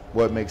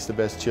what makes the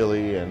best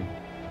chili, and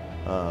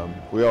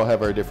we all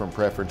have our different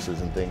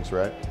preferences and things,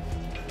 right?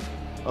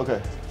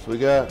 Okay, so we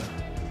got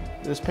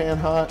this pan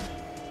hot.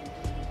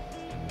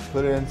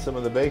 Put in some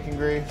of the bacon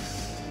grease,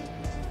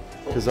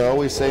 because I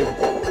always save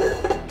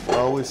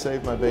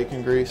my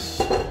bacon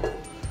grease,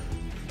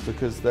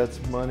 because that's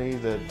money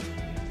that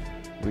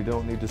we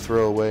don't need to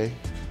throw away,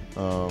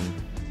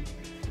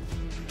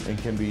 and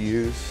can be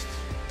used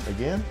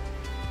again,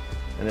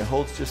 and it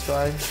holds just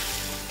fine.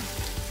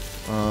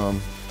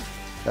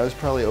 That was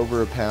probably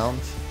over a pound,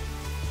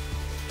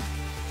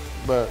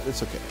 but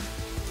it's okay.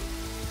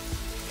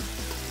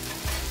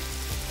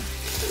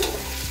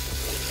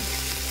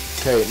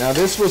 Okay, now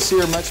this will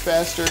sear much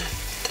faster.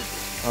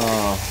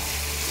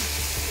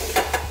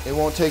 It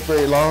won't take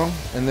very long,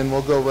 and then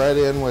we'll go right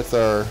in with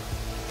our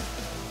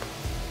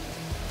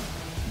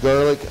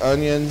garlic,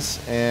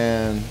 onions,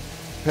 and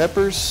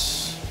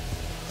peppers.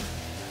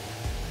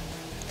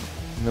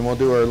 And then we'll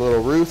do our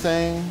little roux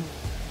thing,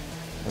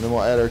 and then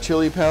we'll add our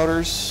chili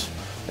powders.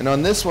 And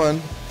on this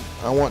one,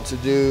 I want to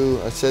do,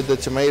 I said the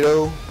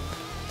tomato,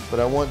 but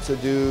I want to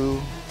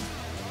do,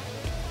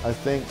 I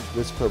think,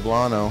 this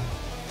poblano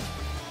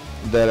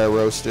that I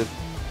roasted,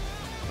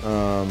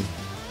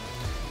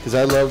 because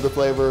I love the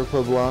flavor of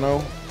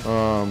poblano.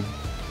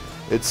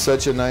 It's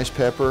such a nice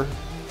pepper.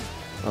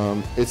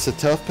 It's a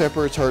tough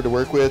pepper, it's hard to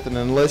work with, and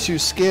unless you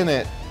skin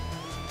it,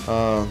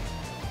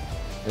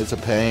 it's a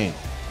pain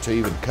to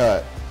even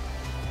cut.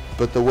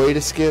 But the way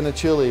to skin a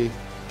chili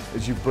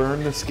is you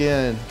burn the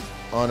skin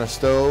on a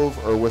stove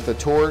or with a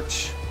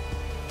torch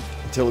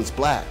until it's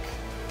black.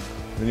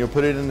 Then you'll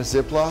put it in a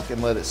Ziploc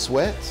and let it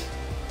sweat.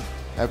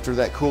 After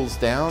that cools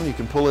down, you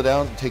can pull it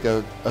out and take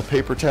a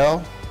paper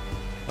towel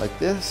like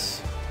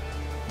this,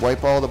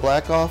 wipe all the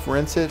black off,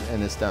 rinse it,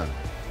 and it's done.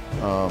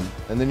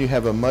 And then you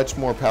have a much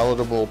more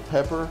palatable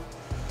pepper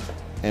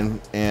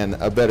and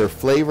a better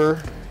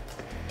flavor.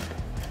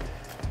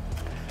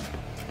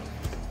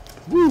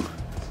 Woo!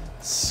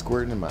 It's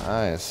squirting in my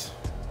eyes.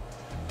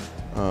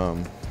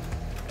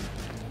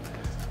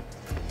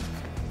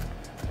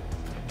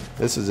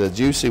 This is a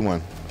juicy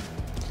one.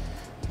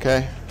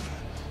 Okay.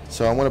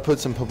 So I want to put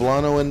some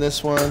poblano in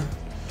this one.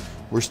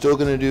 We're still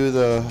going to do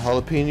the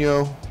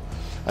jalapeno.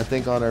 I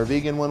think on our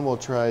vegan one we'll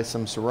try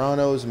some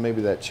serranos and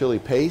maybe that chili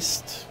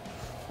paste.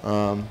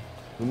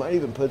 We might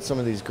even put some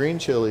of these green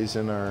chilies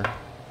in our,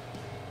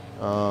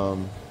 what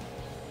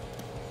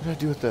did I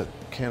do with that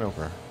can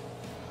opener?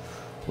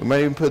 We might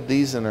even put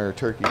these in our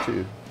turkey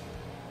too.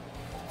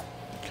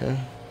 Okay.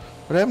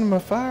 What happened to my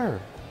fire?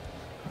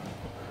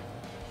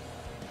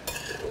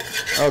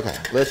 Okay,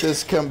 let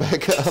this come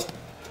back up.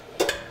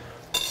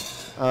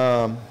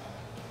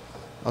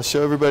 I'll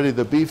show everybody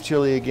the beef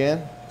chili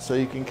again so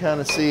you can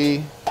kind of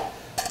see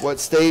what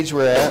stage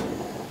we're at.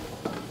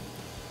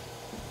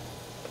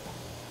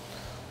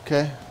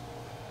 Okay,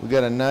 we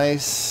got a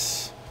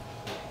nice,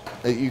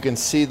 you can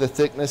see the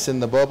thickness in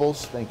the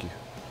bubbles, thank you.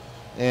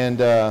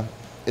 And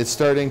it's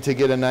starting to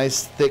get a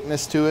nice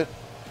thickness to it,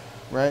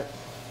 right?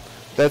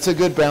 That's a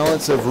good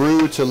balance of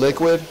roux to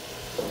liquid,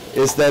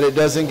 is that it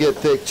doesn't get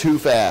thick too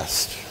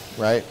fast,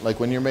 right? Like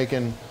when you're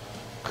making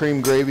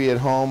cream gravy at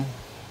home,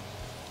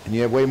 and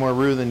you have way more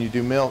roux than you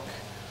do milk,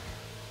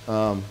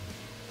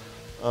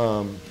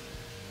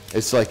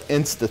 it's like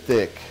insta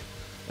thick,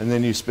 and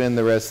then you spend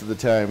the rest of the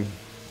time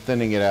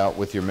thinning it out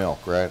with your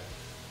milk, right?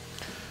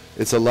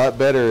 It's a lot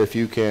better if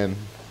you can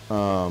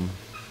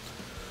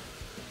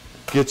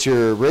get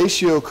your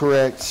ratio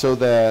correct so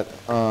that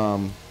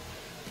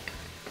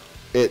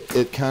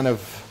it kind of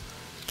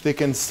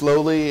thickens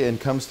slowly and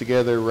comes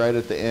together right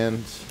at the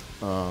end.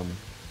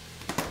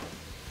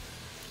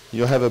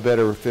 You'll have a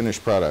better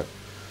finished product.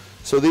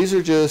 So these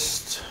are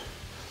just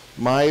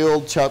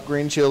mild chopped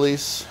green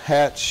chilies,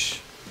 Hatch,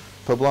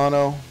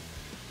 poblano,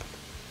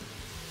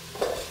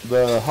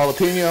 the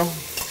jalapeno,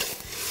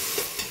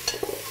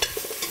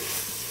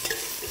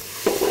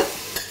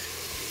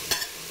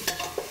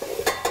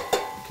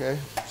 okay,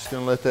 just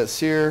gonna let that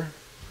sear.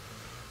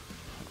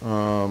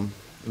 And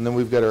then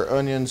we've got our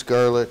onions,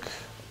 garlic,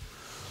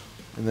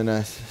 and then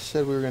I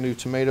said we were gonna do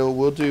tomato.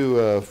 We'll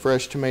do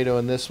fresh tomato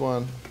in this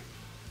one.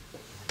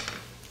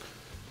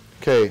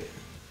 Okay,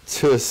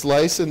 to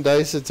slice and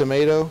dice a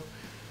tomato,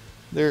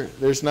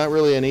 there's not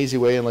really an easy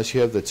way unless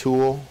you have the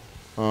tool.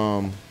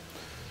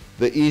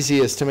 The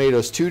easiest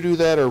tomatoes to do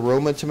that are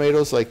Roma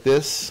tomatoes like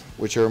this,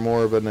 which are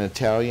more of an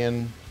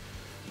Italian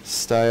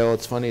style.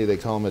 It's funny they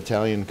call them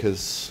Italian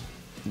because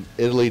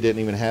Italy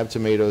didn't even have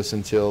tomatoes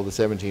until the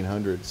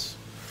 1700s.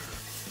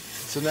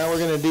 So now we're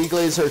going to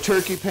deglaze our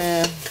turkey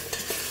pan,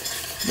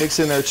 mix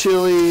in our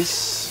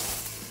chilies.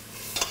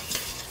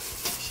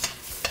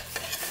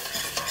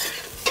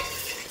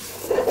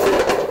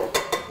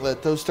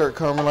 Let those start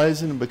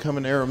caramelizing and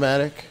becoming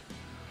aromatic.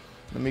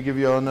 Let me give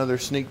you all another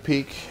sneak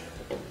peek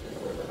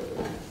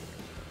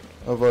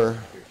of our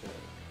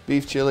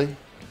beef chili.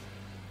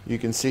 You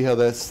can see how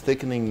that's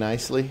thickening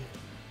nicely,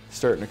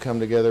 starting to come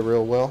together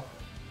real well.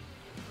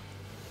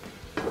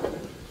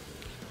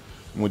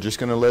 And we're just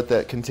going to let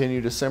that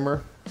continue to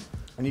simmer.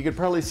 And you could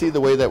probably see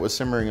the way that was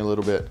simmering a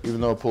little bit, even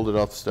though I pulled it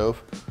off the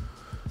stove.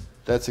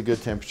 That's a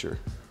good temperature.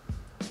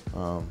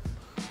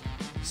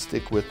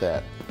 Stick with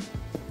that.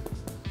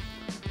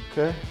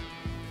 Okay.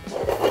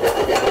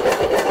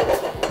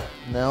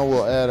 Now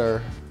we'll add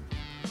our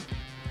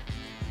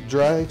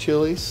dry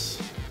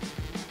chilies.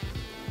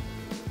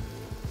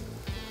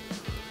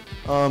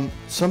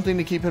 Something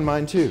to keep in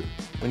mind too,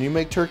 when you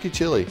make turkey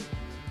chili,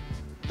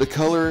 the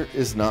color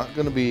is not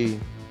going to be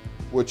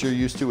what you're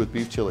used to with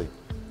beef chili.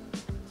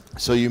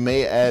 So you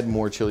may add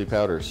more chili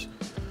powders.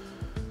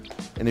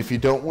 And if you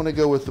don't want to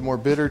go with the more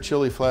bitter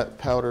chili flat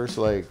powders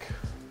like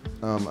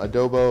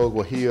adobo,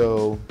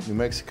 guajillo, New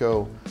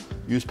Mexico,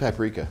 use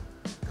paprika,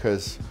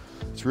 because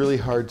it's really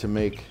hard to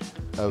make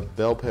a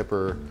bell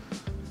pepper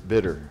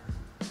bitter.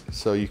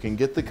 So you can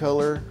get the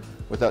color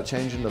without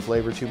changing the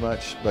flavor too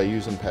much by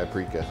using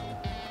paprika.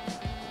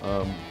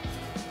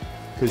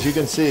 Because you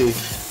can see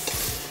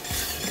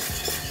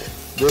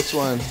this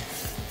one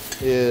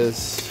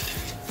is,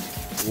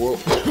 whoa.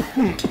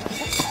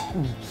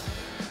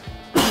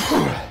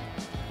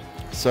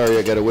 Sorry,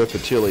 I got a whiff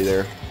of chili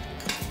there.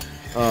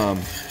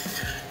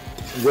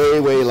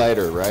 Way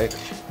lighter, right?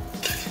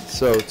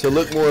 So to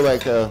look more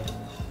like a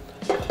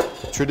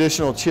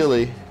traditional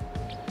chili,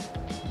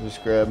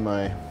 just grab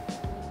my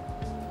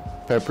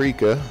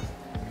paprika.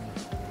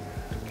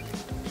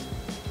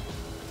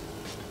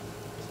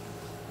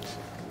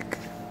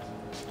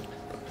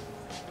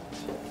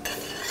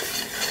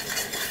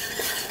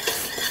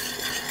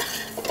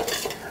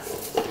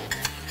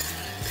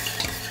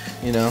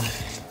 You know,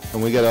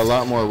 and we got a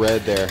lot more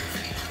red there.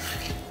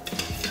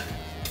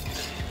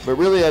 But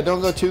really, I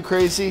don't go too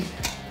crazy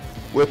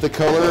with the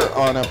color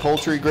on a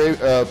poultry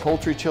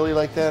chili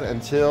like that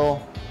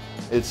until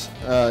it's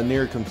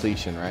near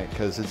completion, right?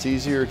 Because it's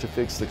easier to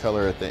fix the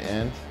color at the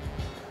end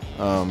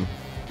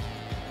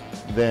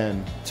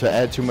than to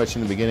add too much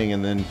in the beginning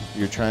and then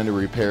you're trying to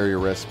repair your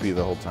recipe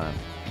the whole time,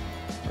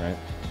 right?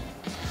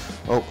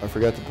 Oh, I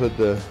forgot to put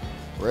the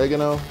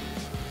oregano.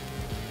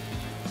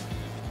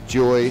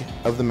 Joy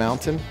of the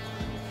mountain.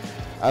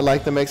 I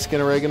like the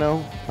Mexican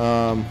oregano.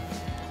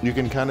 You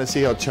can kind of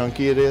see how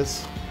chunky it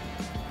is.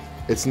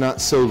 It's not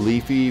so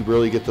leafy. You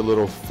really get the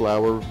little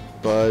flower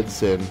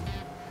buds, and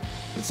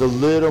it's a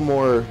little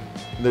more,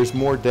 there's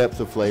more depth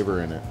of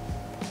flavor in it.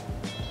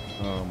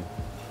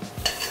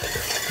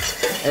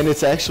 And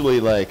it's actually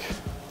like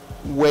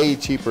way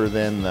cheaper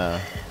than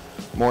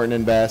Morton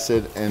and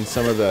Bassett and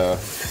some of the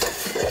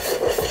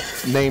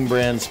name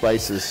brand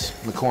spices,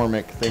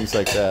 McCormick, things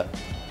like that.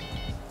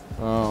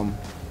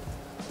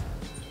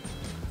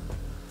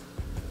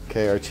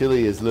 Okay, our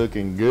chili is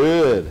looking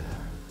good.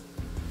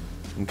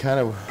 I'm kind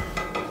of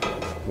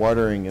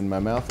watering in my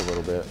mouth a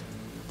little bit.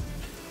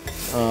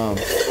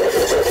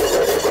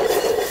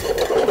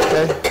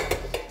 Okay,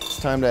 it's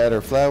time to add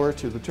our flour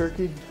to the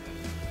turkey.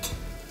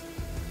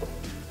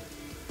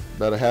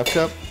 About a half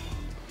cup,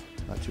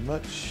 not too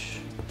much.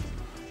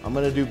 I'm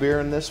gonna do beer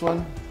in this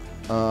one.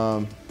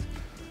 But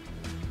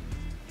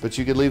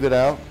you could leave it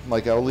out.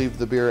 Like I'll leave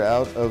the beer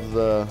out of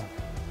the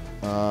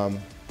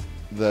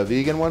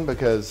vegan one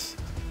because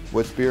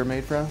what's beer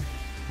made from?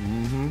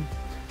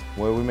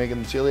 What are we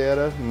making the chili out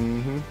of?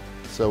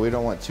 So we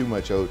don't want too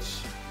much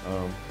oats.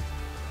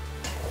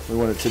 We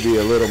want it to be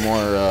a little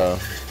more,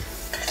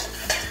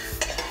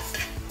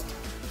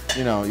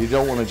 you know, you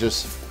don't want to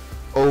just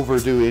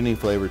overdo any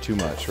flavor too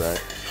much,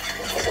 right?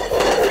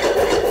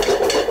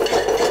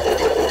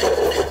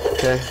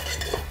 Okay.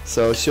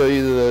 So I'll show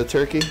you the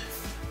turkey.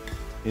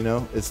 You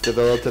know, it's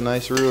developed a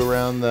nice roux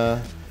around the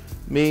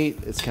meat.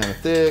 It's kind of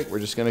thick. We're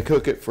just gonna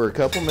cook it for a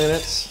couple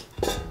minutes.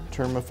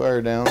 Turn my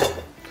fire down.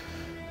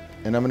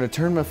 And I'm gonna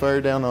turn my fire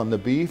down on the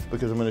beef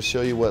because I'm gonna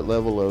show you what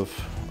level of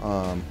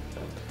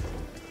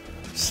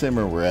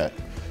simmer we're at.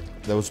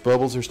 Those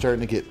bubbles are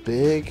starting to get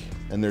big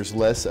and there's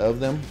less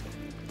of them.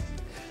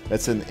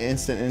 That's an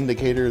instant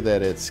indicator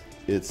that it's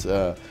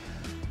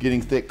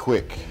getting thick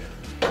quick.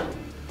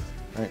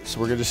 All right, so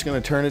we're just gonna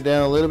turn it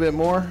down a little bit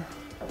more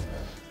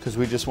because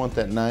we just want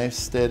that nice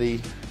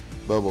steady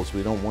bubbles.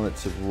 We don't want it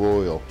to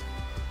roil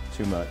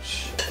too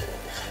much.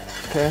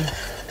 Okay,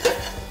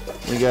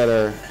 we got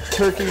our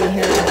turkey in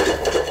here.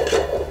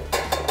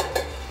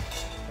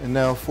 And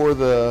now for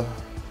the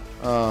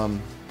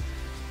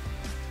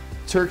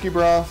turkey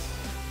broth,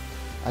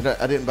 I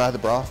didn't buy the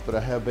broth, but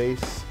I have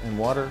base and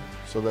water,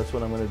 so that's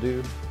what I'm gonna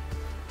do.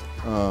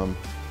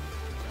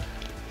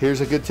 Here's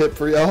a good tip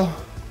for y'all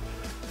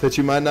that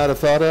you might not have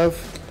thought of.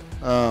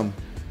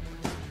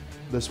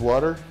 This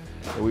water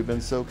that we've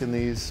been soaking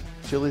these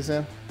chilies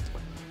in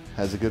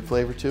has a good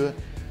flavor to it.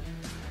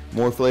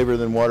 More flavor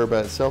than water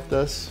by itself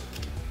does.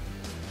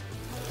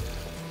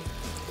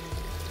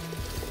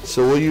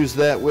 So we'll use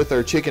that with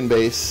our chicken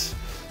base.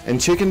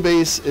 And chicken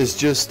base is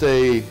just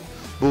a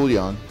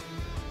bouillon,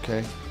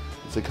 okay?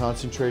 It's a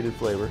concentrated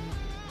flavor.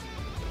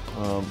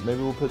 Maybe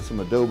we'll put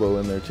some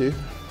adobo in there too.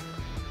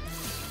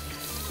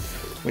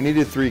 We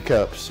needed 3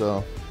 cups,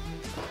 so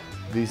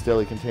these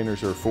deli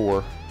containers are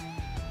 4.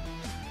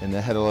 And they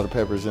had a lot of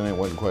peppers in it,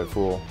 wasn't quite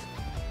full.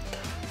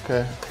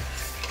 Okay.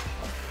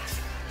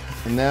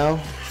 And now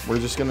we're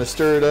just gonna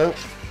stir it up,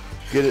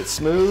 get it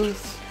smooth,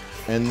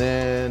 and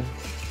then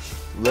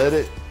let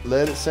it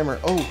simmer.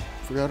 Oh,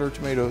 forgot our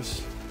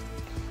tomatoes.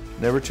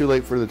 Never too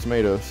late for the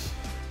tomatoes.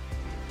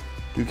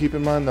 Do keep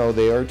in mind though,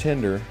 they are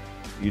tender.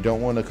 You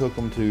don't want to cook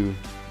them to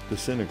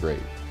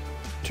disintegration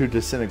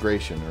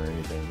or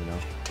anything, you know.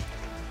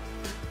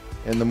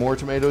 And the more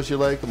tomatoes you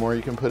like, the more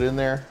you can put in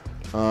there.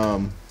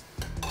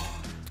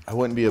 I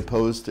wouldn't be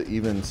opposed to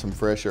even some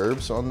fresh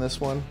herbs on this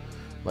one,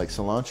 like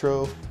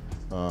cilantro,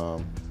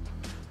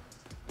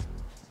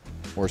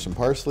 or some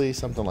parsley,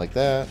 something like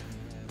that.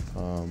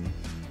 That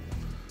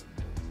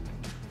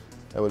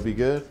would be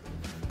good.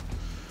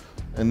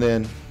 And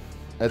then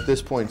at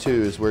this point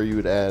too is where you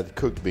would add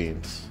cooked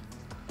beans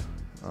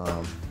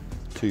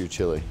to your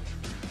chili.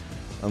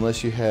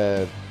 Unless you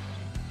had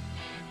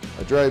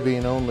a dry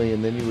bean only,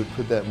 and then you would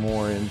put that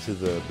more into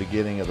the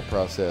beginning of the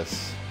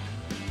process,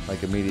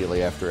 like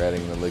immediately after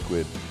adding the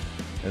liquid.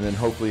 And then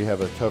hopefully you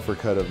have a tougher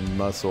cut of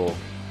muscle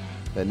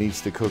that needs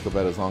to cook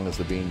about as long as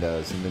the bean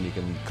does, and then you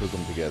can cook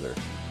them together.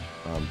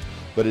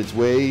 But it's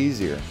way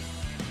easier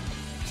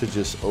to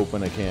just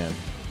open a can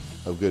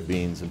of good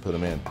beans and put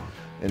them in.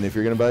 And if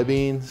you're gonna buy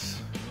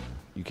beans,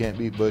 you can't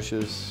beat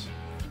Bush's.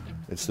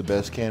 It's the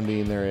best canned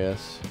bean there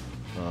is.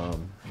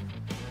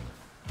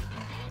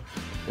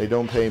 They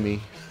don't pay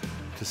me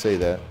to say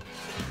that.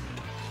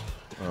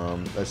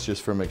 That's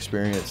just from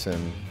experience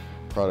and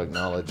product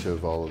knowledge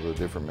of all of the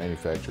different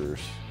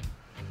manufacturers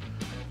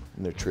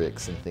and their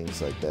tricks and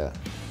things like that.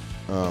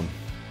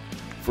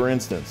 For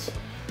instance,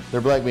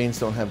 their black beans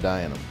don't have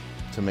dye in them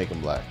to make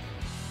them black.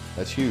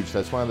 That's huge.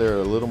 That's why they're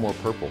a little more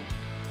purple.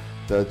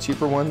 The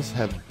cheaper ones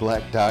have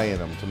black dye in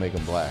them to make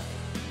them black.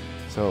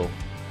 So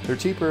they're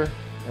cheaper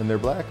and they're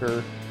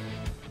blacker,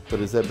 but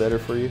is that better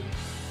for you?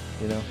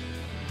 You know?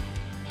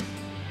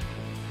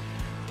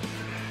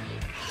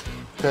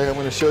 Okay, I'm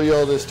going to show you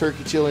all this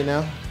turkey chili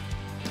now.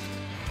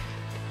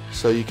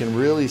 So you can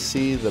really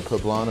see the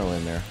poblano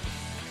in there.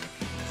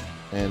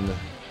 And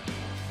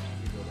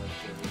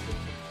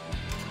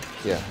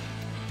yeah.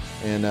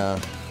 And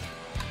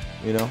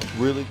you know,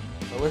 really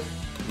color.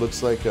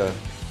 Looks like a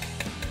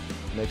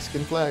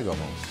Mexican flag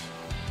almost.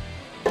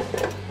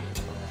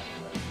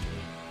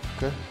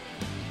 Okay.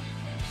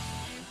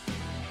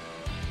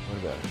 What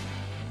about it?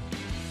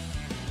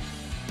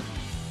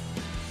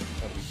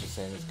 I was just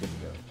saying it's good to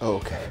go. Oh,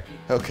 okay.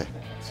 Okay.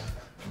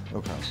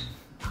 No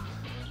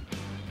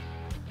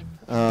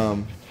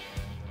problem.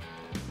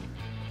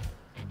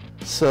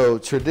 So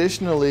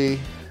traditionally,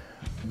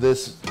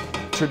 this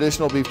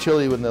traditional beef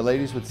chili, when the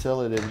ladies would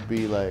sell it, it would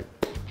be like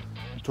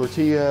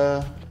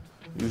tortilla,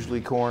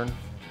 usually corn.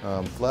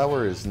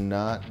 Flour is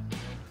not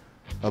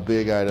a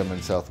big item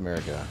in South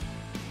America.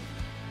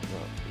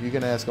 You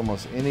can ask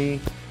almost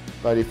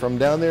anybody from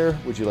down there,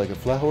 would you like a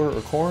flour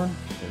or corn?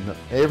 And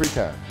every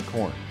time,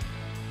 corn.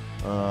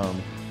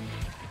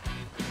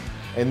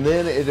 And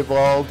then it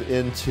evolved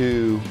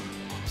into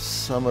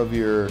some of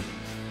your,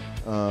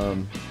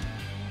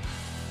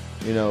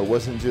 you know, it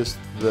wasn't just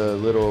the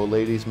little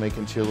ladies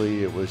making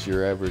chili, it was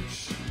your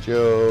average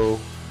Joe.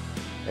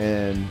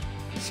 And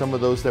some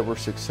of those that were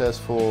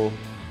successful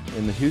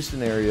in the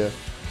Houston area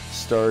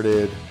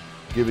started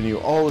giving you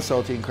all the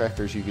saltine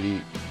crackers you could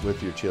eat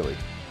with your chili.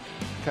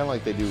 Kind of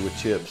like they do with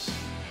chips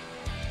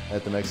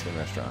at the Mexican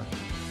restaurant.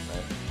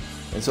 Right?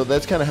 And so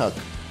that's kind of how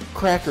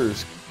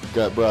crackers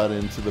got brought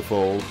into the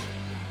fold.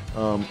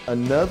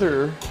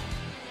 Another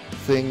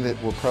thing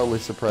that will probably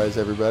surprise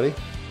everybody.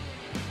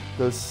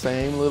 Those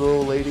same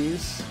little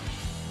ladies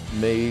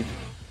made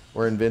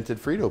or invented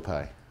Frito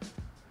pie.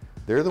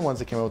 They're the ones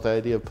that came up with the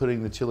idea of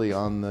putting the chili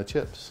on the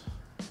chips.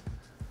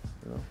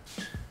 You know?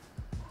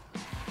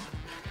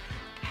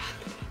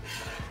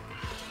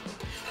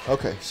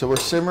 Okay, so we're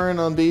simmering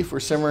on beef, we're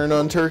simmering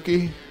on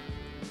turkey.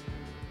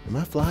 Am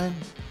I flying?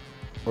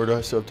 Or do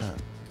I still have time?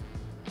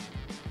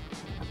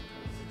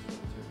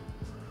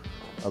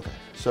 Okay,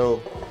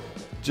 so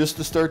just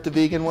to start the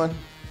vegan one,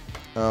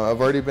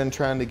 I've already been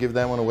trying to give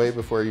that one away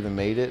before I even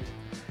made it,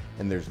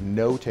 and there's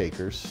no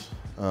takers,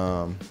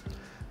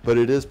 but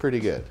it is pretty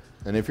good.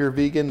 And if you're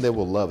vegan, they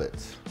will love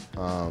it.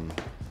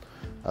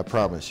 I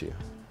promise you.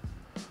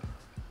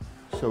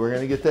 So we're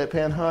gonna get that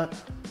pan hot.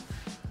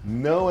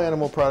 No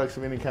animal products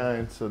of any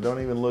kind, so don't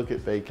even look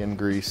at bacon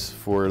grease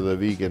for the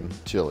vegan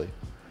chili,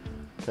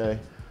 okay?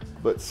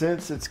 But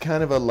since it's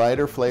kind of a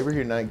lighter flavor,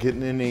 you're not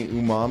getting any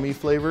umami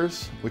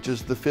flavors, which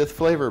is the 5th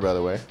flavor, by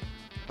the way.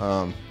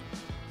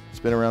 It's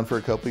been around for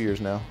a couple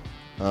years now,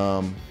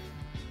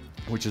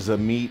 which is a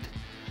meat,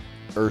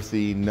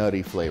 earthy,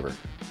 nutty flavor.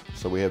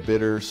 So we have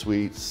bitter,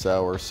 sweet,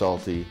 sour,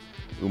 salty,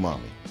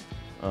 umami.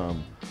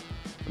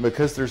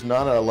 Because there's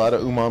not a lot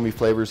of umami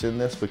flavors in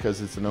this,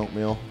 because it's an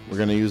oatmeal, we're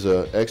gonna use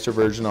a extra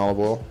virgin olive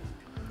oil.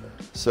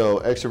 So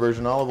extra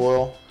virgin olive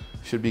oil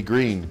should be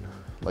green,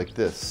 like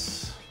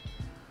this.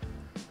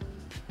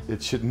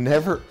 It should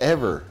never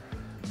ever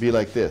be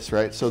like this,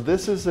 right? So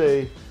this is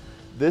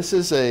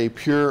a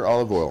pure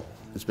olive oil.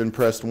 It's been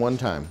pressed one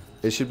time.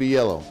 It should be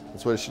yellow.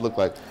 That's what it should look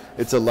like.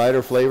 It's a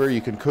lighter flavor.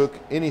 You can cook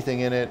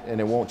anything in it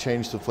and it won't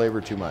change the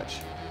flavor too much,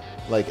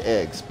 like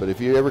eggs. But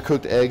if you ever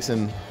cooked eggs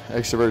in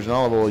extra virgin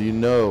olive oil, you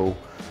know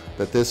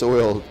that this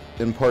oil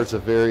imparts a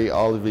very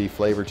olivey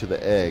flavor to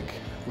the egg,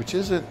 which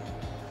doesn't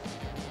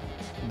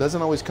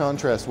always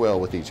contrast well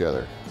with each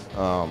other.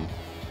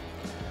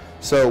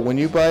 So when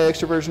you buy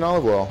extra virgin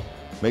olive oil,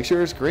 make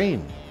sure it's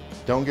green.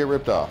 Don't get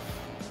ripped off.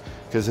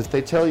 Because if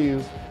they tell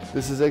you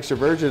this is extra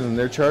virgin and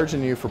they're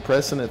charging you for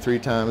pressing it 3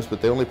 times,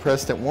 but they only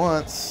pressed it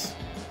once,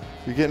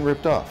 you're getting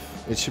ripped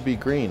off. It should be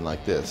green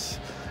like this.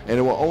 And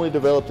it will only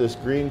develop this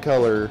green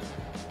color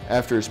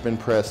after it's been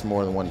pressed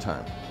more than one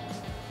time.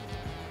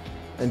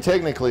 And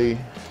technically,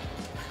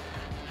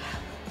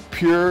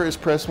 pure is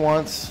pressed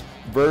once,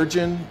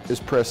 virgin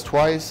is pressed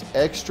twice,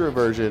 extra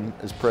virgin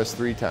is pressed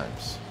 3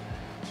 times.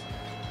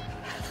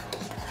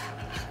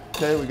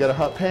 Okay, we got a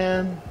hot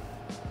pan.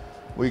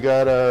 We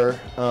got our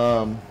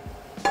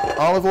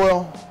olive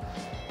oil.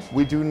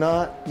 We do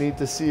not need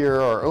to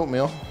sear our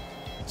oatmeal,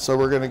 so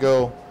we're gonna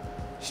go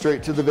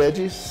straight to the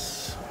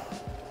veggies.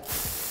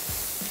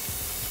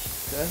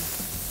 Okay,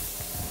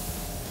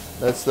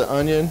 that's the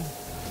onion.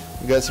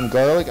 We got some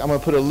garlic. I'm gonna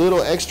put a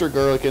little extra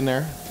garlic in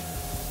there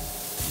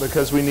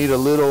because we need a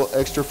little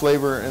extra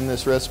flavor in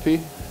this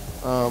recipe.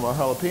 Our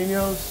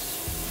jalapenos,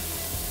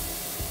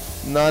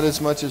 not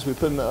as much as we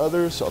put in the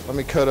others, so let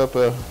me cut up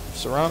a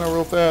serrano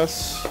real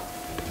fast.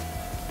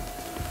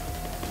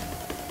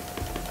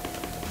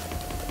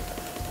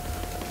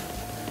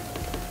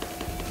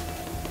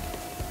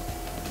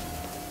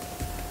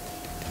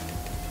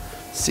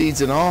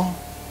 Seeds and all,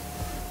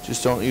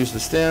 just don't use the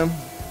stem.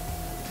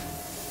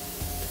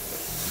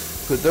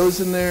 Put those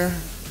in there.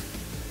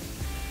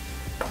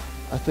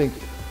 I think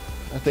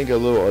a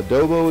little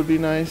adobo would be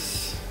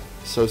nice.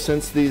 So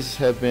since these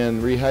have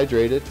been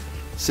rehydrated,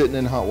 sitting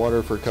in hot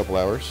water for a couple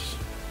hours,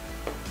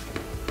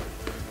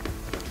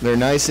 they're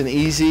nice and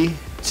easy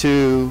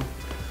to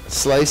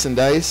slice and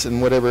dice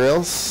and whatever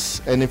else.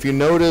 And if you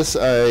notice,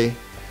 I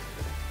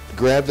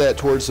grabbed that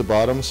towards the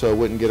bottom so I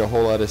wouldn't get a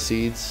whole lot of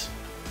seeds.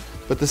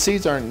 But the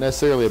seeds aren't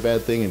necessarily a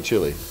bad thing in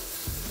chili,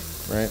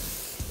 right?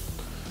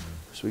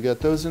 So we got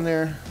those in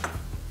there.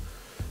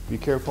 Be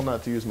careful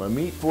not to use my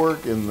meat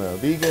fork in the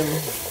vegan,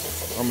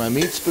 or my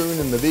meat spoon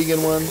in the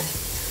vegan one.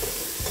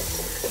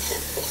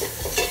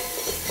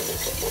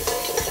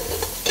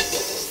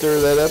 Stir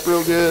that up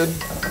real good.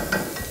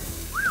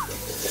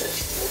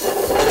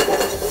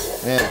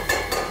 Man,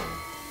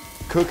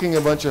 cooking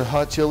a bunch of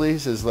hot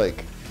chilies is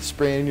like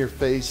spraying your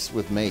face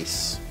with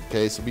mace,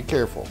 okay? So be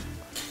careful.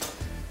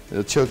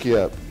 It'll choke you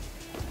up.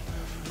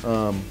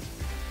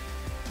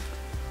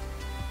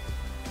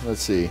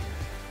 Let's see.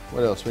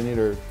 What else? We need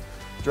our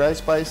dry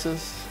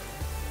spices.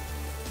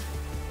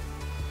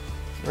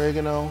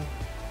 Oregano.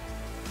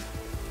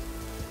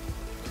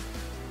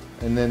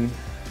 And then,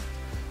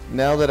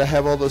 now that I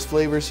have all those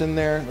flavors in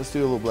there, let's do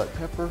a little black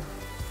pepper.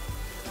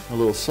 A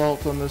little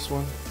salt on this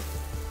one.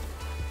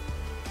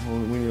 We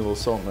need a little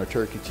salt in our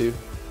turkey too.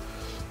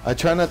 I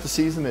try not to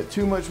season it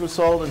too much with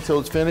salt until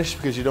it's finished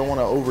because you don't want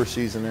to over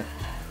season it.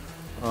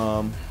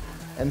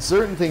 And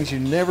certain things you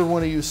never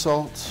want to use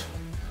salt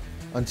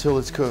until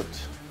it's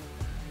cooked,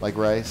 like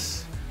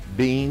rice,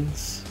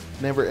 beans.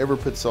 Never ever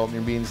put salt in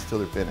your beans until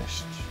they're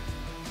finished.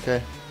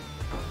 Okay.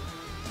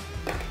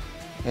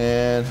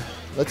 And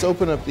let's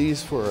open up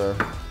these for our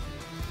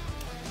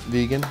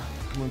vegan.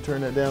 I'm gonna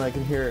turn that down. I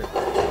can hear it.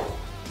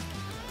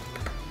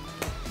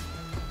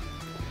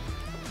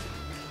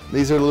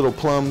 These are little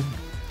plum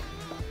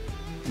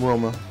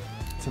Roma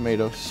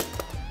tomatoes,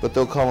 but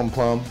they'll call them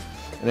plum.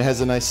 And it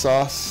has a nice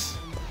sauce.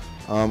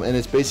 And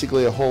it's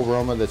basically a whole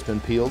Roma that's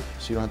been peeled,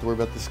 so you don't have to worry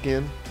about the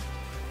skin.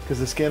 Because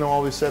the skin will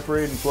always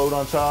separate and float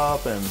on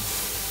top and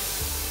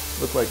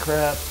look like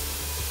crap.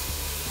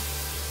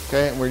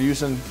 Okay, and we're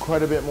using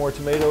quite a bit more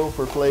tomato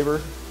for flavor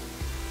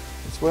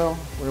as well.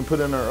 We're gonna put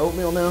in our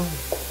oatmeal now.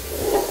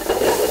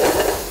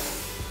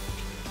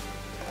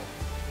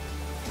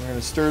 We're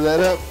gonna stir that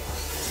up.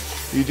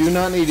 You do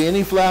not need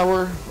any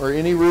flour or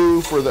any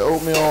roux for the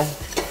oatmeal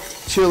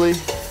chili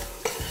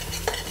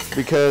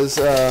because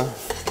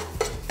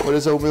what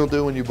does oatmeal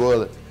do when you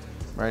boil it,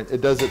 right?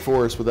 It does it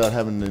for us without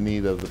having the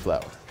need of the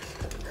flour.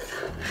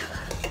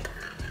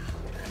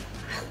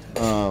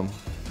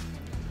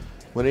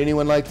 Would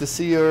anyone like to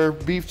see our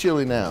beef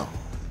chili now?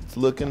 It's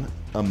looking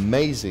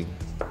amazing.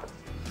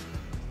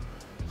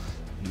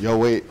 Yo,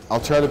 wait, I'll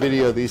try to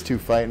video these two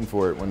fighting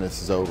for it when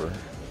this is over,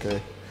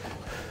 okay?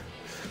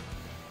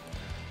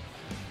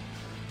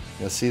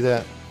 You see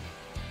that?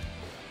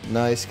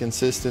 Nice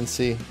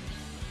consistency,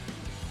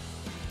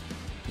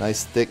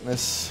 nice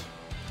thickness.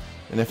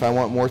 And if I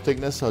want more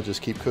thickness, I'll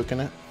just keep cooking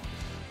it.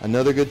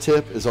 Another good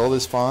tip is all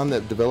this fond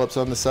that develops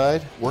on the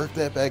side, work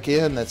that back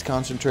in. That's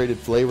concentrated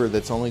flavor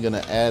that's only going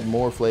to add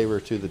more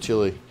flavor to the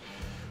chili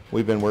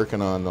we've been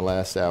working on the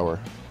last hour,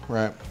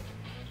 right?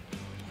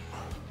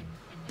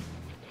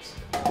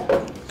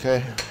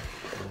 Okay,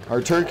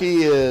 our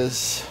turkey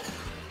is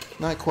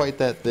not quite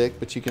that thick,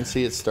 but you can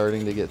see it's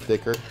starting to get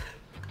thicker.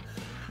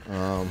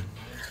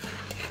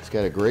 It's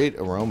got a great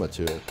aroma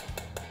to it.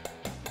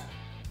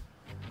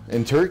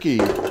 And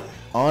turkey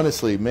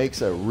honestly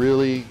makes a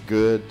really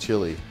good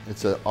chili.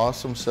 It's an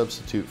awesome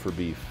substitute for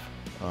beef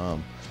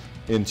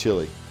in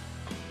chili.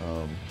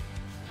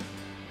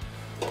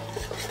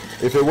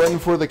 If it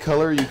wasn't for the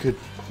color,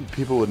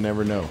 people would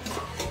never know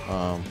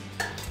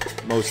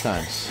most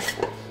times.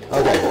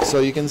 Okay, so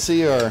you can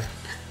see our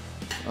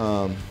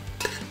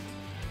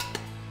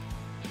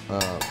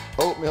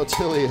oatmeal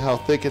chili, how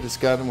thick it has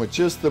gotten with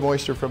just the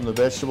moisture from the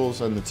vegetables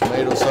and the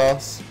tomato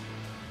sauce.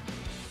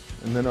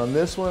 And then on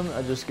this one,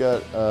 I just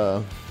got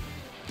a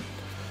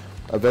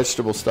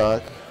vegetable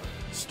stock,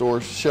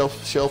 store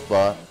shelf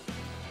bought.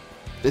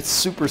 It's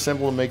super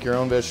simple to make your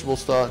own vegetable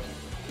stock.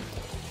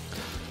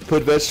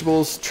 Put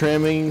vegetables,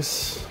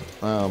 trimmings,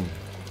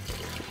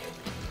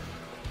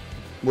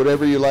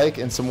 whatever you like,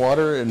 in some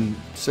water and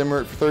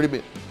simmer it for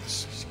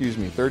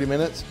 30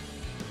 minutes,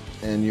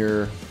 and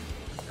you've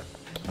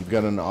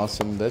got an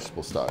awesome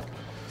vegetable stock.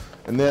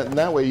 And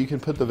that way you can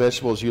put the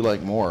vegetables you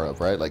like more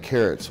of, right? Like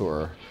carrots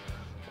or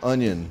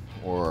onion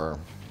or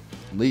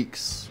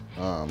leeks.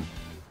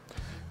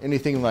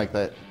 Anything like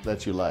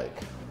that you like.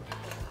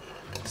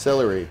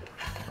 Celery.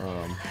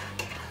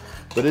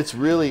 But it's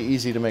really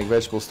easy to make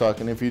vegetable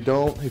stock, and if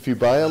you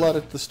buy a lot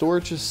at the store,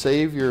 just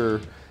save your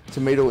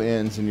tomato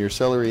ends and your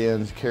celery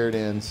ends, carrot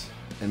ends,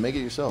 and make it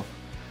yourself.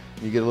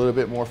 You get a little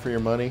bit more for your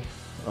money,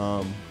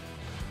 and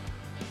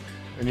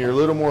you're a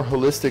little more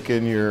holistic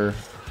in your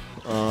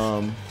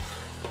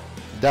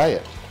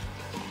diet,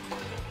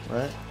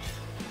 right?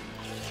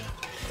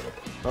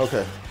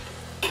 Okay.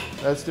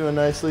 That's doing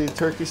nicely.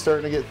 Turkey's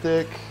starting to get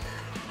thick.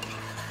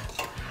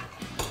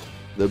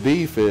 The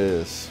beef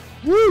is,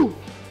 woo!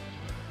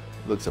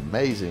 Looks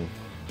amazing.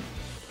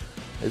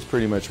 It's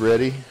pretty much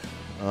ready.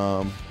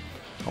 I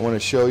want to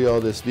show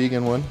y'all this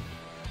vegan one,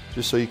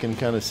 just so you can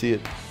kind of see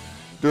it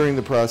during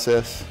the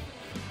process.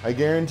 I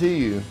guarantee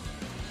you,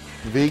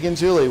 vegan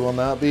chili will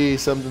not be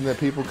something that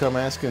people come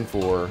asking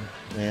for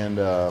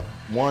and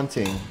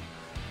wanting,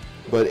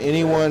 but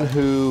anyone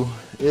who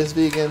is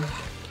vegan,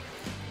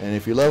 and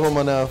if you love them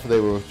enough, they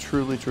will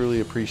truly,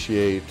 truly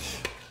appreciate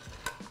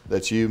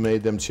that you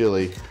made them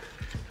chili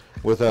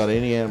without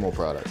any animal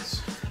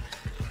products.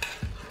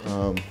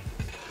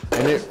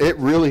 And it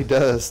really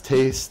does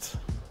taste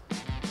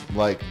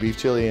like beef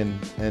chili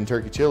and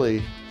turkey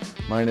chili,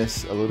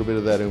 minus a little bit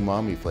of that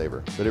umami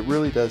flavor. But it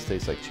really does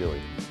taste like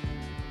chili.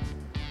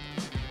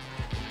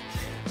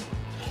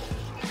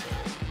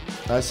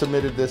 I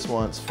submitted this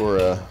once for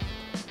a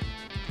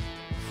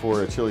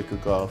chili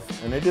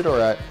cook-off, and they did all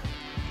right.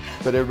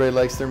 But everybody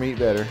likes their meat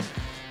better.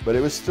 But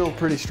it was still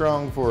pretty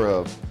strong for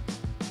a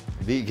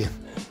vegan.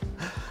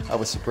 I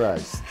was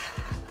surprised.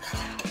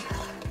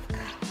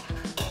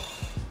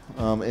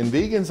 And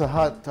vegan's a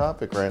hot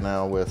topic right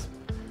now with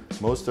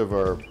most of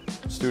our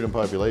student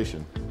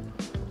population.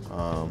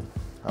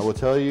 I will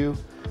tell you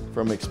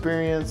from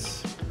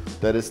experience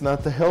that it's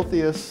not the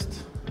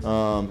healthiest.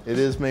 It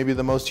is maybe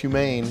the most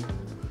humane,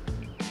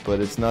 but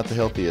it's not the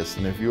healthiest.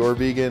 And if you are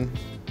vegan,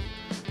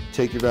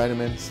 take your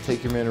vitamins,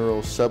 take your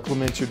minerals,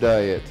 supplement your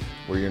diet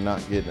where you're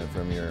not getting it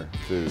from your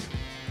food,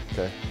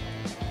 okay?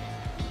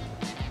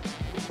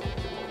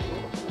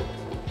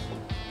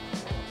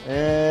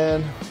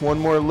 And one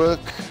more look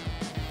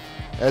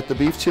at the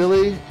beef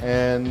chili,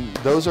 and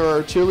those are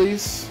our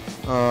chilies.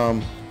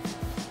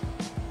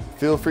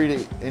 Feel free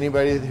to,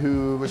 anybody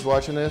who was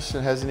watching this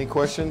and has any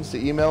questions,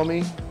 to email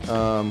me.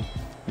 I'm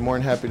more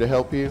than happy to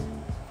help you.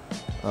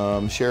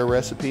 Share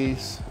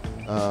recipes,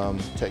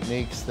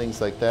 techniques,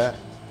 things like that.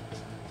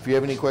 If you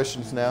have any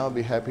questions now, I'd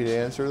be happy to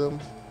answer them.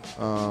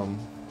 And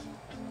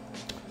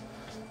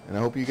I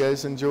hope you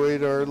guys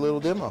enjoyed our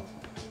little demo.